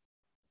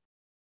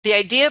the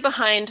idea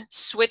behind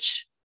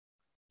switch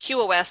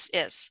QoS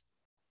is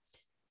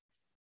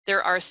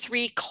there are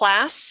 3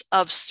 class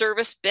of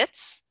service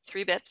bits,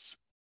 3 bits,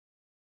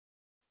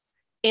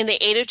 in the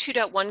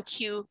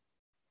 802.1q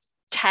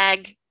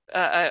tag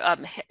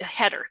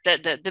header,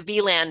 the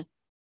VLAN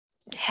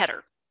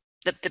header,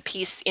 the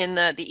piece in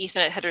the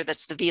Ethernet header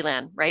that's the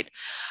VLAN, right?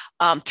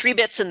 3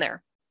 bits in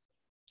there.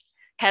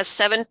 Has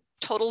 7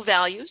 total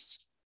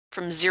values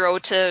from 0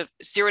 to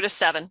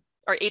 7,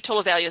 or 8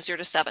 total values, 0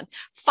 to 7.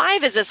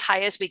 5 is as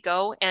high as we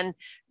go, and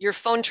your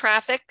phone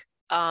traffic,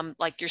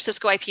 like your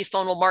Cisco IP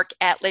phone, will mark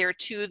at layer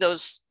 2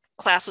 those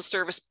class of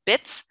service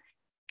bits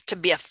to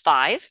be a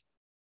 5.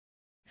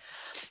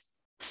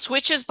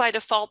 Switches, by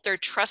default, their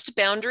trust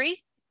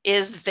boundary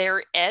is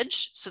their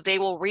edge, so they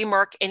will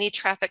remark any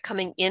traffic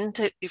coming in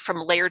from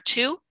layer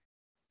 2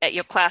 at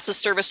your class of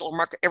service. Will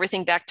mark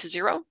everything back to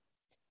 0.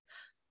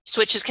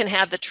 Switches can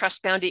have the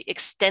trust boundary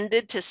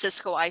extended to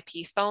Cisco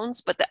IP phones,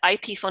 but the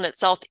IP phone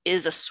itself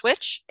is a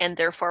switch and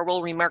therefore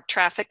will remark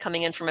traffic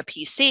coming in from a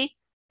PC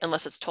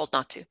unless it's told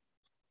not to.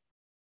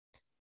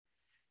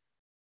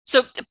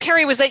 So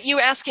Perry, was that you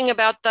asking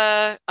about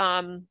the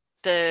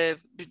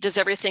does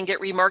everything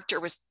get remarked, or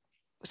was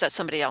that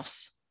somebody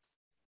else?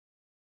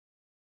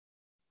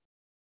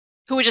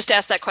 Who would just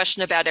ask that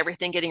question about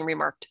everything getting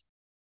remarked?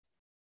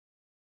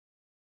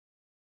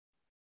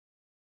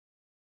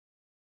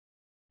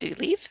 Did he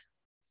leave?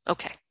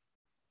 Okay.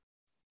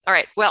 All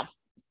right. Well,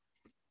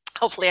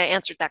 hopefully I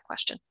answered that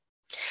question.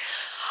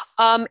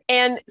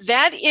 And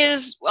that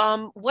is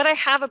what I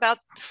have about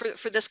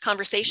for this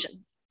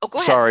conversation. Oh, go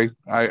ahead. Sorry,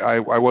 I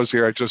was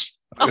here. I just.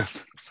 Oh,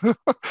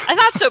 I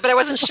thought so, but I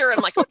wasn't sure.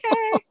 I'm like,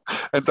 okay.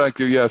 And thank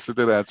you. Yes, it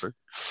did answer.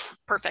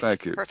 Perfect.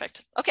 Thank you.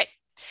 Perfect. Okay.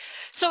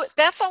 So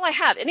that's all I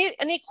have.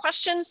 Any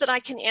questions that I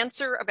can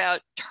answer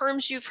about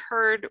terms you've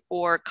heard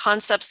or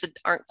concepts that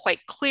aren't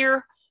quite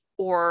clear,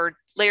 or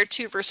layer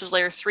 2 versus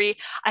layer 3?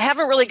 I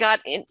haven't really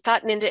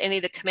gotten into any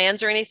of the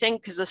commands or anything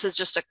because this is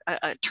just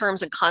a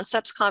terms and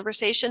concepts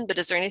conversation, but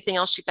is there anything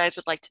else you guys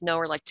would like to know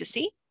or like to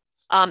see?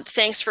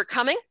 Thanks for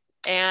coming,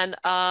 and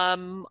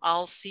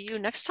I'll see you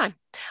next time.